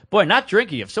up. Boy, not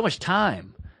drinking. You have so much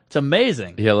time. It's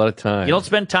amazing. Yeah, a lot of time. You don't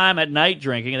spend time at night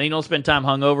drinking, and then you don't spend time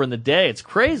hungover in the day. It's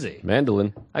crazy.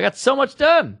 Mandolin. I got so much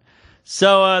done.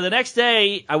 So the next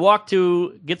day I walked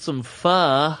to get some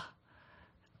pho,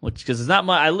 because it's not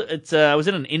my. I was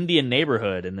in an Indian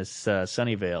neighborhood in this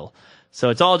Sunnyvale. So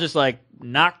it's all just like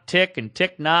knock tick and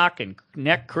tick knock and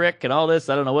neck crick and all this.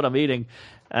 I don't know what I'm eating.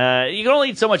 You can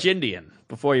only eat so much Indian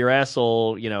before your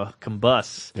asshole,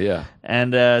 combusts. Yeah.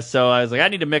 And so I was like, I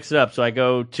need to mix it up. So I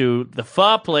go to the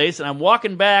pho place, and I'm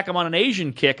walking back. I'm on an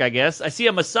Asian kick, I guess. I see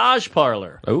a massage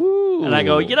parlor. Ooh. And I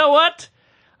go, you know what?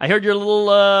 I heard your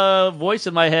little voice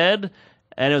in my head,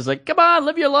 and it was like, come on,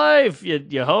 live your life.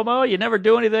 You homo. You never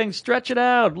do anything. Stretch it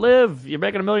out. Live. You're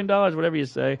making $1 million, whatever you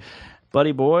say.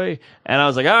 Buddy boy. And I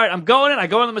was like, all right, I'm going in. I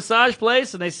go in the massage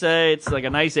place, and they say it's like a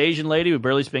nice Asian lady who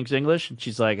barely speaks English. And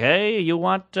she's like, hey, you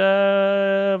want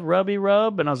rubby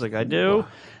rub? And I was like, I do.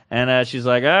 And she's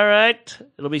like, all right,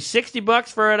 it'll be $60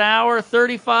 for an hour,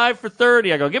 35 for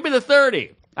 30. I go, give me the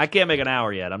 30. I can't make an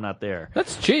hour yet. I'm not there.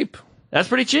 That's cheap. That's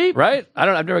pretty cheap. Right?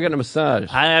 I've never gotten a massage.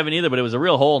 I haven't either, but it was a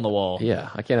real hole in the wall. Yeah,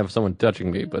 I can't have someone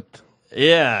touching me, but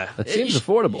yeah. that seems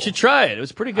affordable. You should try it. It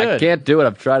was pretty good. I can't do it.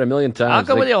 I've tried a million times. I'll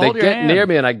go with you. Hold your They get hand. near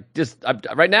me, and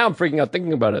right now I'm freaking out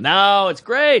thinking about it. No, it's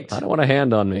great. I don't want a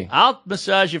hand on me. I'll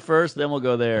massage you first, then we'll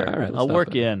go there. All right, let's I'll stop work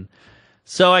it. you in.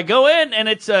 So I go in, and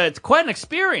it's quite an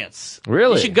experience.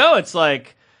 Really? You should go. It's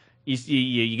like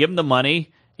you give them the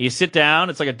money. You sit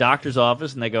down. It's like a doctor's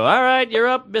office, and they go, all right, you're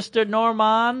up, Mr.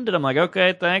 Normand. And I'm like,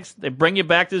 okay, thanks. They bring you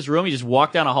back to this room. You just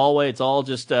walk down a hallway. It's all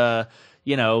just,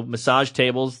 massage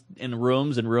tables in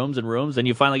rooms and rooms and rooms. And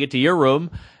you finally get to your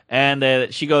room,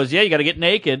 and she goes, yeah, you got to get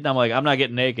naked. And I'm like, I'm not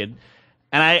getting naked.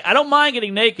 And I don't mind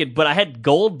getting naked, but I had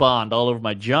Gold Bond all over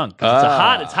my junk.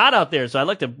 'Cause it's hot out there, so I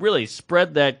like to really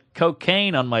spread that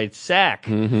cocaine on my sack.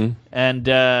 Mm-hmm.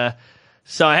 And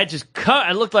so I had just cut.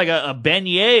 I looked like a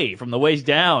beignet from the waist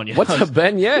down. What's a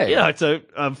beignet? It's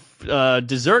a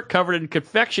dessert covered in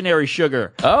confectionery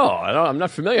sugar. Oh, I'm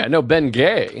not familiar. I know Ben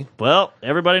Gay. Well,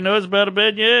 everybody knows about a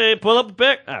beignet. Pull up the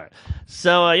pic. All right.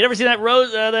 So you ever seen that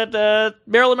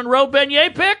Marilyn Monroe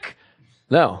beignet pic?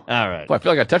 No. All right. Boy, I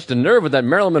feel like I touched a nerve with that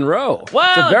Marilyn Monroe. Well,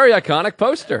 it's a very iconic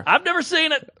poster. I've never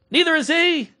seen it. Neither is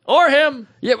he or him.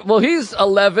 Yeah, well, he's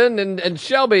 11, and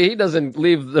Shelby, he doesn't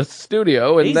leave the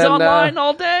studio. And He's then, online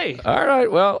all day. All right,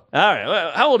 well. All right.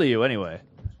 Well, how old are you anyway?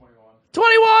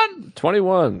 21.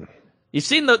 21. You've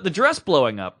seen the dress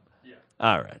blowing up? Yeah.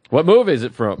 All right. What movie is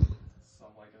it from?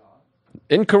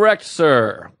 Incorrect,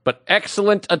 sir, but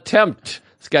excellent attempt.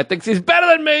 This guy thinks he's better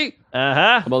than me.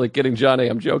 Uh-huh. I'm only kidding, Johnny.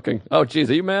 I'm joking. Oh,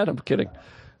 geez, are you mad? I'm kidding.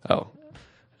 Oh.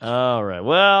 All right.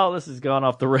 Well, this has gone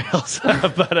off the rails.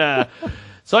 But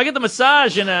so I get the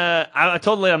massage, and I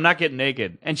told the lady I'm not getting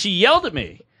naked. And she yelled at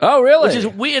me. Oh, really? Which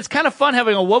is it's kind of fun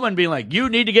having a woman being like, you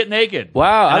need to get naked.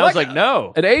 Wow. And I was like,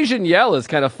 no. An Asian yell is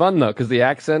kind of fun, though, because the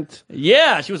accent.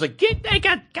 Yeah. She was like, get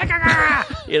naked. Ga, ga, ga.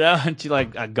 You know, and she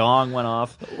like, a gong went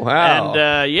off. Wow.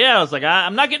 And yeah, I was like,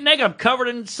 I'm not getting naked. I'm covered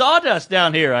in sawdust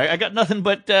down here. I got nothing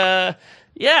but,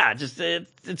 yeah, just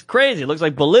it's crazy. It looks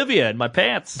like Bolivia in my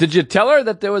pants. Did you tell her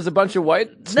that there was a bunch of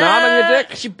white snob on your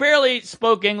dick? She barely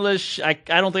spoke English. I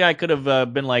don't think I could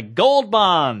have been like, Gold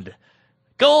Bond,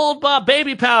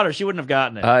 baby powder. She wouldn't have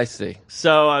gotten it. I see.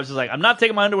 So I was just like, I'm not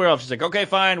taking my underwear off. She's like, okay,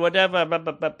 fine, whatever.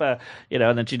 You know,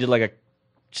 and then she did like a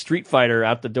Street Fighter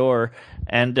out the door.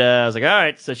 And I was like, all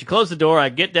right. So she closed the door. I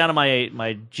get down to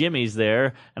my jimmies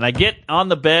there, and I get on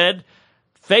the bed,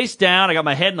 face down. I got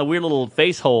my head in the weird little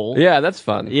face hole. Yeah, that's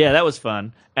fun. Yeah, that was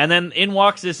fun. And then in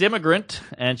walks this immigrant,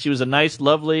 and she was a nice,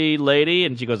 lovely lady,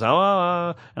 and she goes, oh,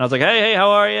 and I was like, hey,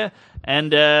 how are you?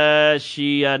 And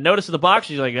she noticed the box.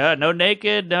 She's like, no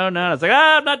naked, no. And I was like,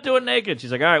 I'm not doing naked.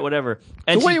 She's like, all right, whatever.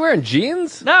 And So what are you wearing,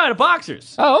 jeans? No, in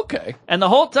boxers. Oh, okay. And the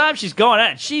whole time she's going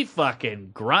at it, she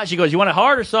fucking grinds. She goes, you want it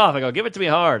hard or soft? I go, give it to me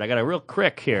hard. I got a real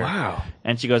crick here. Wow.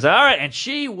 And she goes, all right. And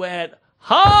she went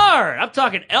hard. I'm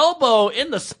talking elbow in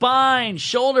the spine,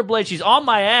 shoulder blade. She's on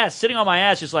my ass, sitting on my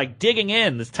ass, just like digging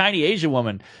in. This tiny Asian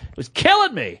woman. It was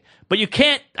killing me. But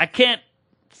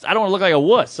I don't want to look like a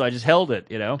wuss, so I just held it,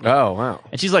 you know? Oh, wow.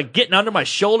 And she's like getting under my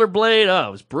shoulder blade. Oh,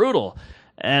 it was brutal.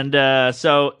 And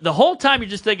so the whole time you're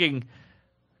just thinking,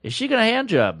 is she going to hand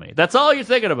job me? That's all you're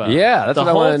thinking about. Yeah, that's the what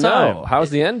I whole want to time. know.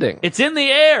 How's the ending? It's in the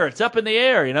air. It's up in the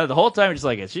air. You know, the whole time you're just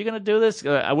like, is she going to do this?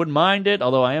 I wouldn't mind it,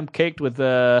 although I am caked with,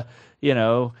 you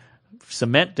know,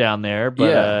 cement down there. But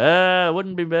it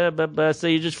wouldn't be bad. So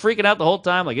you're just freaking out the whole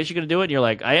time. Like, is she going to do it? And you're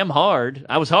like, I am hard.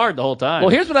 I was hard the whole time.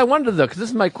 Well, here's what I wondered, though, because this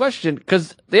is my question.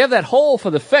 Because they have that hole for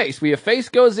the face, where your face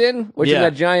goes in, which is Yeah.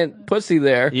 that giant pussy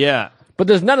there. Yeah. But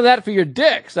there's none of that for your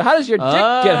dick. So how does your dick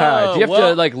get hard? Do you have to,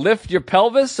 well- like, lift your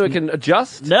pelvis so it can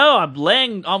adjust? No, I'm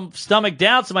laying on stomach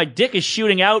down, so my dick is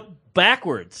shooting out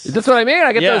backwards. That's what I mean.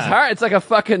 I get Yeah. those hard. It's like a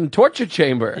fucking torture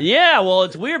chamber. Yeah, well,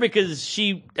 it's weird because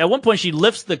at one point she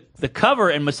lifts the cover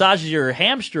and massages your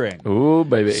hamstring. Ooh,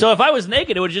 baby. So if I was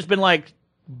naked, it would have just been like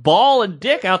ball and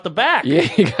dick out the back. Yeah,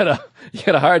 you got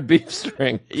a hard beef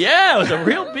string. Yeah, it was a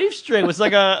real beef string. It was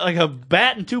like a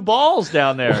bat and two balls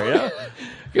down there. You know?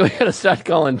 You gotta start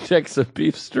calling chicks a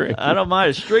beef string. I don't mind.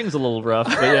 The string's a little rough,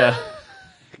 but yeah.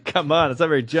 Come on, it's not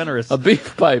very generous. A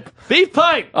beef pipe. Beef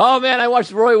pipe! Oh, man, I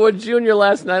watched Roy Wood Jr.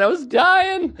 last night. I was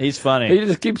dying. He's funny. He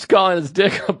just keeps calling his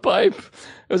dick a pipe.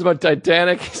 It was about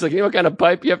Titanic. He's like, you know what kind of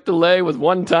pipe you have to lay with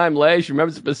one-time lay? She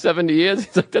remembers it for 70 years.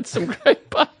 He's like, that's some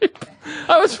great pipe.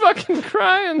 I was fucking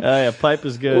crying. Oh, yeah, pipe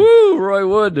is good. Woo, Roy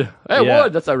Wood. Hey, Yeah.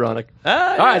 Wood, that's ironic.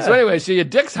 Ah, All right, yeah. so anyway, so your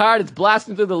dick's hard. It's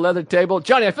blasting through the leather table.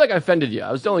 Johnny, I feel like I offended you.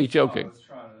 I was only joking.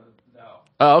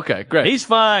 Oh, okay, great. He's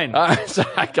fine. All right, so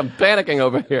I'm panicking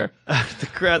over here.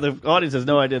 The audience has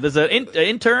no idea. There's an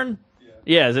intern.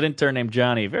 Yeah, there's an intern named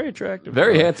Johnny. Very attractive.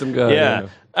 Very handsome guy. Yeah.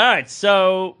 All right,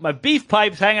 so my beef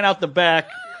pipe's hanging out the back.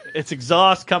 It's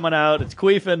exhaust coming out. It's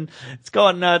queefing. It's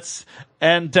going nuts.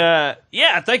 And,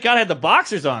 yeah, thank God I had the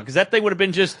boxers on, because that thing would have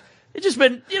been just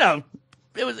been, you know,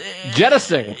 it was...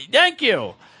 Jettisoning. Thank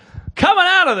you. Coming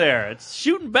out of there. It's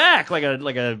shooting back like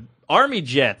a army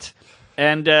jet.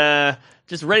 And,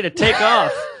 just ready to take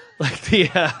off. Like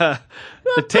the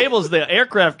table's the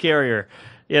aircraft carrier,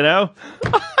 you know?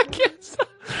 I can't stop.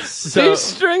 So, These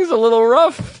strings a little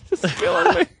rough. Just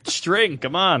killing me. string,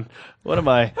 come on. What am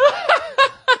I?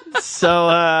 So,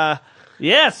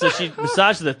 yeah, so she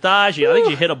massaged the thighs. I think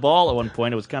she hit a ball at one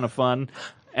point. It was kind of fun.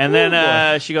 And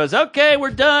then she goes, okay,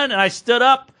 we're done. And I stood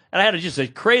up, and I had just a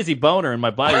crazy boner in my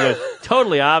body. It was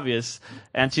totally obvious.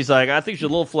 And she's like, I think she's a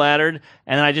little flattered.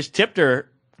 And then I just tipped her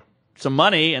some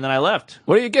money, and then I left.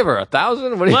 What do you give her?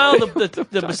 1,000? Well,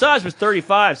 the massage was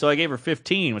 $35, so I gave her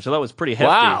 15, which I thought was pretty hefty.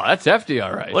 Wow, that's hefty,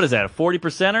 all right. What is that, a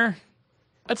 40%er?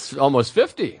 That's almost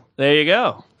 50. There you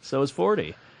go. So is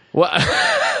 40. What?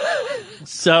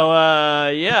 So,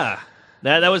 yeah.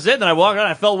 That was it. Then I walked out,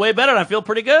 and I felt way better, and I feel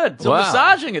pretty good. So Wow.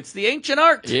 massaging, it's the ancient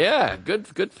art. Yeah, good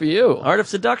for you. Art of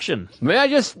seduction. May I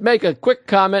just make a quick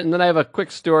comment, and then I have a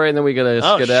quick story, and then we got to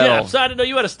Oh, shit. skedaddle. I'm sorry to know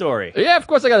you had a said Yeah, of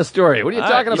course I got a story. What are you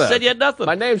talking about? You said you had nothing.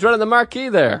 My name's right on the marquee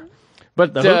there.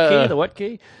 But The who key? The what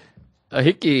key? a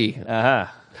hickey.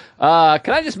 Uh-huh.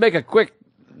 Can I just make a quick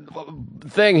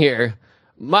thing here?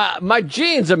 My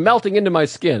jeans are melting into my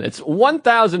skin. It's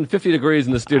 1,050 degrees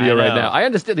in the studio I right know. now. I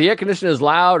understand the air conditioner is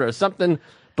loud or something,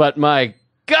 but my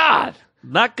God.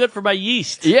 Not good for my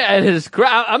yeast. Yeah, it is.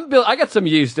 I got some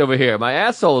yeast over here. My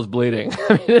asshole is bleeding.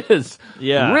 I mean, it is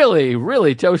really,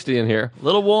 really toasty in here.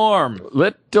 Little warm.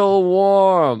 Little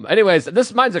warm.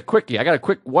 Anyways, mine's a quickie. I got a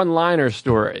quick one-liner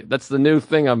story. That's the new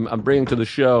thing I'm bringing to the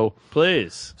show.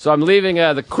 Please. So I'm leaving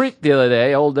the Creek the other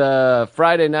day, old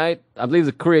Friday night. I'm leaving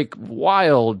the Creek.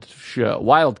 Wild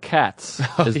Cats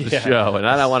is the show, and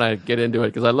I don't want to get into it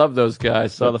because I love those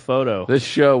guys. Saw the photo. This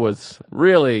show was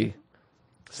really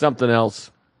something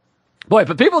else. Boy,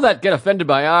 but people that get offended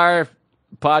by our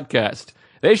podcast,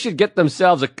 they should get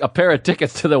themselves a pair of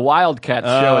tickets to the Wildcat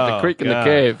show at the Creek in the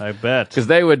Cave. I bet. Because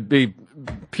they would be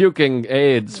puking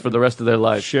AIDS for the rest of their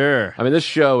life. Sure. I mean, this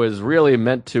show is really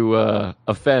meant to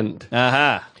offend.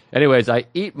 Uh-huh. Anyways, I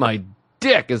eat my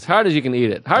dick as hard as you can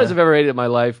eat it. Hardest I've ever ate it in my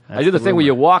life. I do the thing where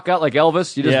you walk out like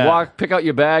Elvis. You just pick out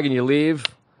your bag and you leave.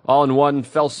 All in one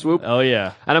fell swoop. Oh,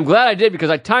 yeah. And I'm glad I did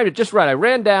because I timed it just right. I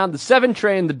ran down, the 7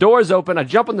 train, the door's open, I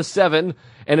jump on the 7,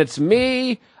 and it's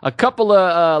me, a couple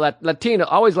of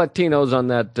always Latinos on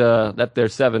that there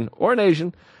 7, or an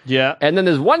Asian. Yeah. And then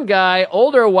there's one guy,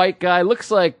 older white guy, looks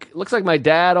like my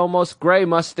dad almost, gray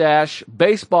mustache,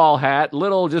 baseball hat,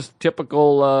 little just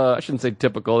typical, I shouldn't say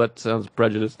typical, that sounds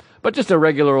prejudiced, but just a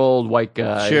regular old white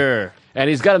guy. Sure. And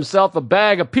he's got himself a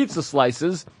bag of pizza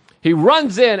slices. He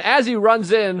runs in. As he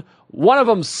runs in, one of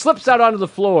them slips out onto the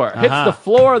floor, hits the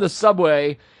floor of the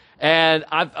subway, and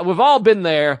we've all been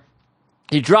there.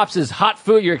 He drops his hot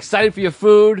food. You're excited for your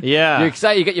food. Yeah. You're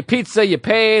excited. You get your pizza. You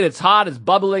paid. It's hot. It's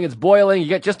bubbling. It's boiling. You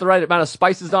get just the right amount of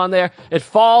spices on there. It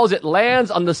falls. It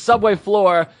lands on the subway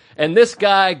floor, and this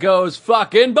guy goes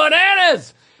fucking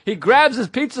bananas. He grabs his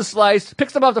pizza slice,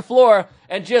 picks it off the floor,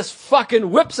 and just fucking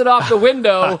whips it off the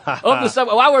window of the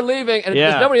subway while we're leaving. And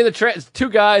there's nobody in the train. It's 2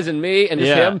 guys and me and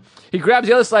just him. He grabs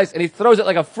the other slice and he throws it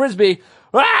like a frisbee.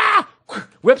 Ah!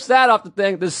 Whips that off the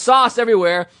thing. There's sauce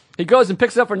everywhere. He goes and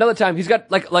picks it up for another time. He's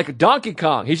got like Donkey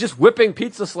Kong. He's just whipping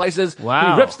pizza slices.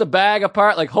 Wow. He rips the bag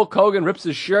apart like Hulk Hogan rips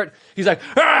his shirt. He's like,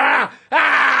 ah!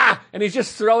 Ah! And he's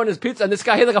just throwing his pizza. And this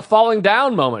guy had like a falling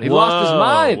down moment. He lost his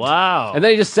mind. Wow. And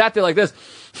then he just sat there like this.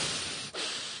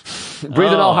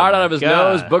 Breathing all hard out of his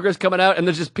nose, boogers coming out, and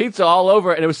there's just pizza all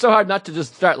over, and it was so hard not to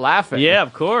just start laughing. Yeah,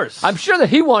 of course. I'm sure that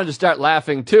he wanted to start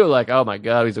laughing, too, like, oh my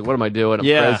God, he's like, what am I doing? I'm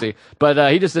crazy.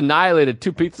 But he just annihilated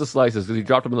 2 pizza slices because he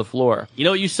dropped them on the floor. You know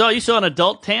what you saw? You saw an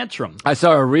adult tantrum. I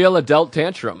saw a real adult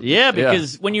tantrum. Yeah,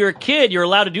 because when you're a kid, you're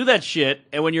allowed to do that shit,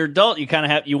 and when you're adult, you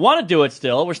kind of you want to do it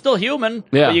still. We're still human,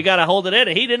 but you got to hold it in,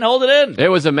 and he didn't hold it in. It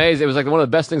was amazing. It was like one of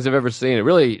the best things I've ever seen.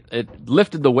 It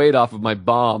lifted the weight off of my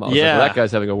bomb. I was like, well, that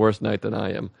guy's having a worse night than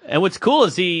I am. And what's cool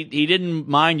is he didn't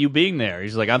mind you being there.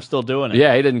 He's like, I'm still doing it.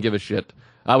 Yeah, he didn't give a shit.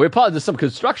 There's some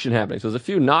construction happening, so there's a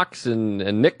few knocks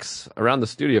and nicks around the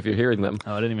studio if you're hearing them.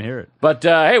 Oh, I didn't even hear it. But,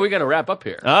 hey, we got to wrap up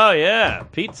here. Oh, yeah.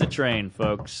 Pizza train,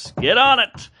 folks. Get on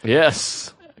it.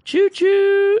 Yes.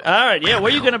 Choo-choo. All right, yeah,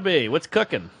 where you going to be? What's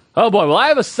cooking? Oh, boy. Well, I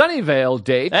have a Sunnyvale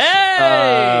date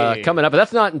coming up, but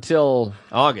that's not until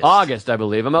August, I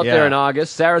believe. I'm out there in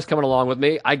August. Sarah's coming along with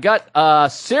me. I got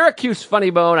Syracuse Funny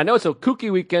Bone. I know it's a kooky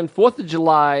weekend, 4th of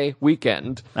July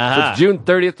weekend. So it's June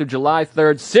 30th through July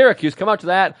 3rd. Syracuse, come out to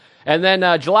that. And then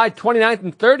July 29th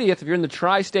and 30th, if you're in the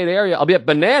tri-state area, I'll be at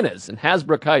Bananas in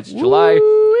Hasbrook Heights, July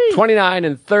 29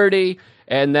 and 30.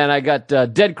 And then I got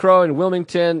Dead Crow in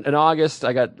Wilmington in August.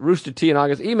 I got Rooster Tea in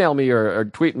August. Email me or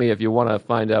tweet me if you want to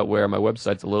find out where. My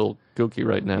website's a little kooky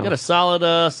right now. You got a solid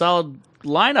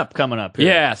lineup coming up here.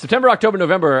 Yeah, September, October,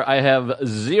 November, I have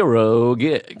 0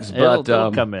 gigs. But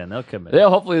they'll come in.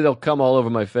 Hopefully they'll come all over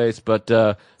my face. But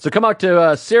so come out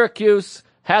to Syracuse,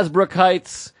 Hasbrook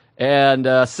Heights, and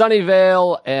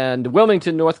Sunnyvale, and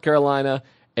Wilmington, North Carolina.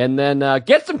 And then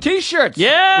get some T-shirts.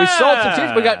 Yeah, we sold some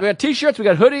T-shirts. We got T-shirts. We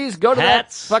got hoodies. Go to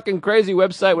hats. That fucking crazy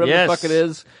website, whatever the fuck it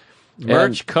is.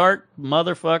 Merch cart,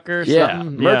 motherfucker.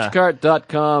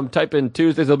 Merchcart.com. Type in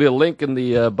Tuesdays. There'll be a link in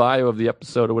the bio of the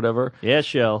episode or whatever. Yeah,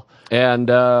 shell. And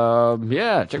check me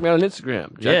out on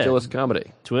Instagram. Jack Gillis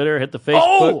Comedy. Twitter. Hit the Facebook.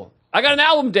 Oh, I got an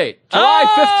album date. July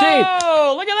 15th.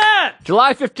 Oh, look at that.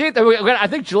 July 15th. I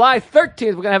think July 13th,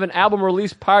 we're going to have an album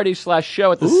release party /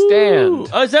 show at the Stand.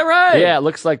 Oh, is that right? Yeah, it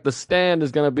looks like the Stand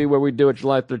is going to be where we do it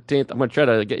July 13th. I'm going to try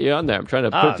to get you on there. I'm trying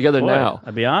to put it together now.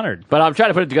 I'd be honored. But I'm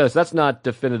trying to put it together, so that's not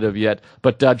definitive yet.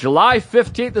 But July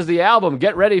 15th is the album.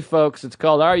 Get ready, folks. It's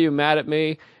called Are You Mad at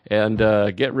Me? And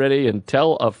get ready and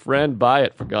tell a friend, buy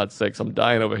it, for God's sakes. I'm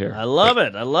dying over here. I love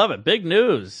it. Big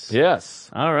news. Yes.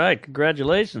 All right.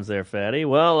 Congratulations there, Fatty.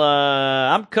 Well,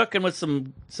 I'm cooking with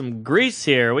some grease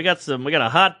here. We got a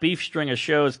hot beef string of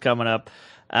shows coming up.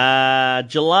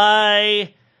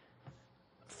 July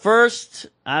 1st,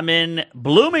 I'm in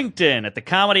Bloomington at the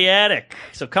Comedy Attic.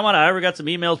 So come on out. I already got some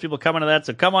emails, people coming to that.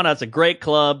 So come on out. It's a great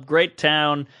club, great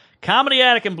town. Comedy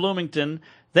Attic in Bloomington.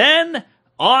 Then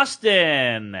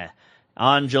Austin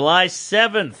on July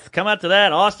 7th. Come out to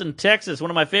that. Austin, Texas.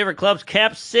 One of my favorite clubs,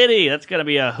 Cap City. That's going to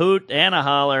be a hoot and a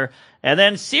holler. And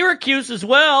then Syracuse as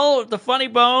well. The Funny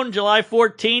Bone, July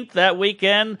 14th, that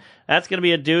weekend. That's going to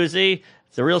be a doozy.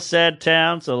 It's a real sad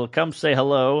town, so come say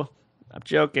hello. I'm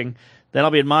joking. Then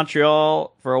I'll be in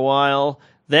Montreal for a while.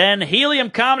 Then Helium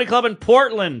Comedy Club in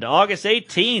Portland, August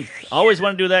 18th. Always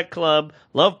want to do that club.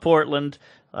 Love Portland.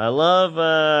 I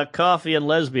love coffee and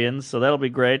lesbians, so that'll be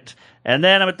great. And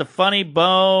then I'm at the Funny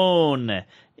Bone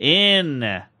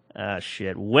in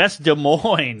West Des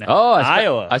Moines,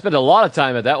 Iowa. I spent a lot of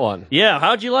time at that one. Yeah,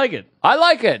 how'd you like it? I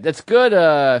like it. It's good.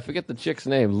 I forget the chick's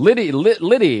name. Liddy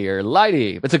or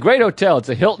Lighty. It's a great hotel. It's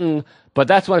a Hilton, but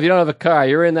that's one if you don't have a car,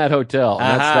 you're in that hotel.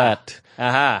 And that's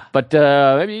that. But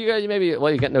maybe you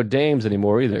got no dames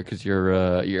anymore either because you're.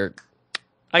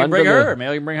 I can bring her.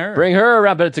 Maybe I can bring her. Bring her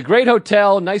around. But it's a great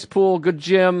hotel, nice pool, good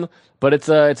gym. But it's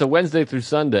a Wednesday through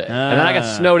Sunday, and then I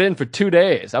got snowed in for 2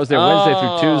 days. I was there Wednesday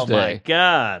through Tuesday. Oh my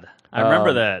God, I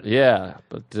remember that. Yeah,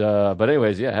 but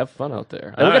anyways, yeah, have fun out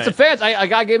there. And we got some fans. A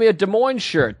guy gave me a Des Moines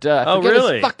shirt. I forget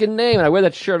really? his fucking name, and I wear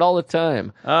that shirt all the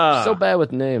time. So bad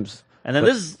with names. And then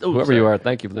whoever you are,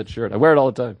 thank you for that shirt. I wear it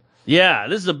all the time. Yeah,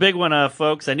 this is a big one,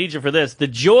 folks. I need you for this. The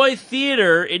Joy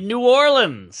Theater in New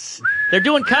Orleans. They're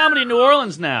doing comedy in New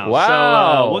Orleans now.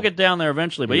 Wow. So we'll get down there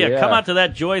eventually. But yeah, come out to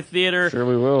that Joy Theater. Sure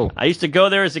we will. I used to go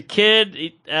there as a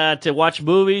kid to watch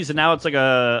movies, and now it's like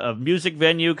a music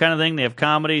venue kind of thing. They have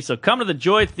comedy. So come to the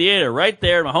Joy Theater right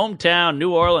there in my hometown,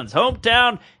 New Orleans.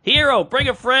 Hometown hero. Bring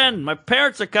a friend. My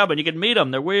parents are coming. You can meet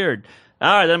them. They're weird.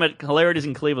 All right, then I'm at Hilarities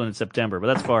in Cleveland in September, but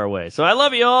that's far away. So I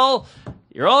love you all.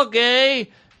 You're all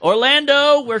gay.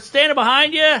 Orlando, we're standing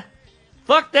behind you.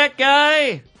 Fuck that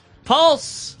guy.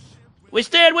 Pulse, we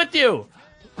stand with you.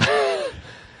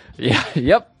 Yeah,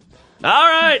 yep. All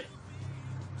right.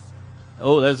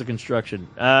 Oh, there's a construction.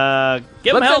 Give them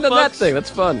Let's help, end on that folks. thing.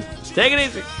 That's fun. Take it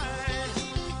easy.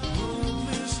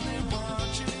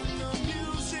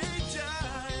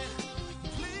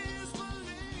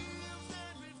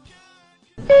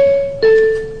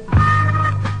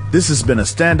 This has been a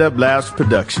Stand Up Labs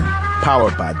production,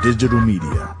 powered by digital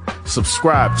media.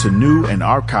 Subscribe to new and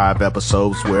archive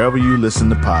episodes wherever you listen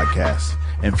to podcasts,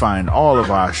 and find all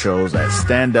of our shows at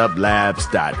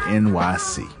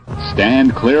standuplabs.nyc.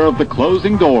 Stand clear of the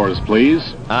closing doors, please.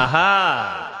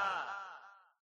 Aha.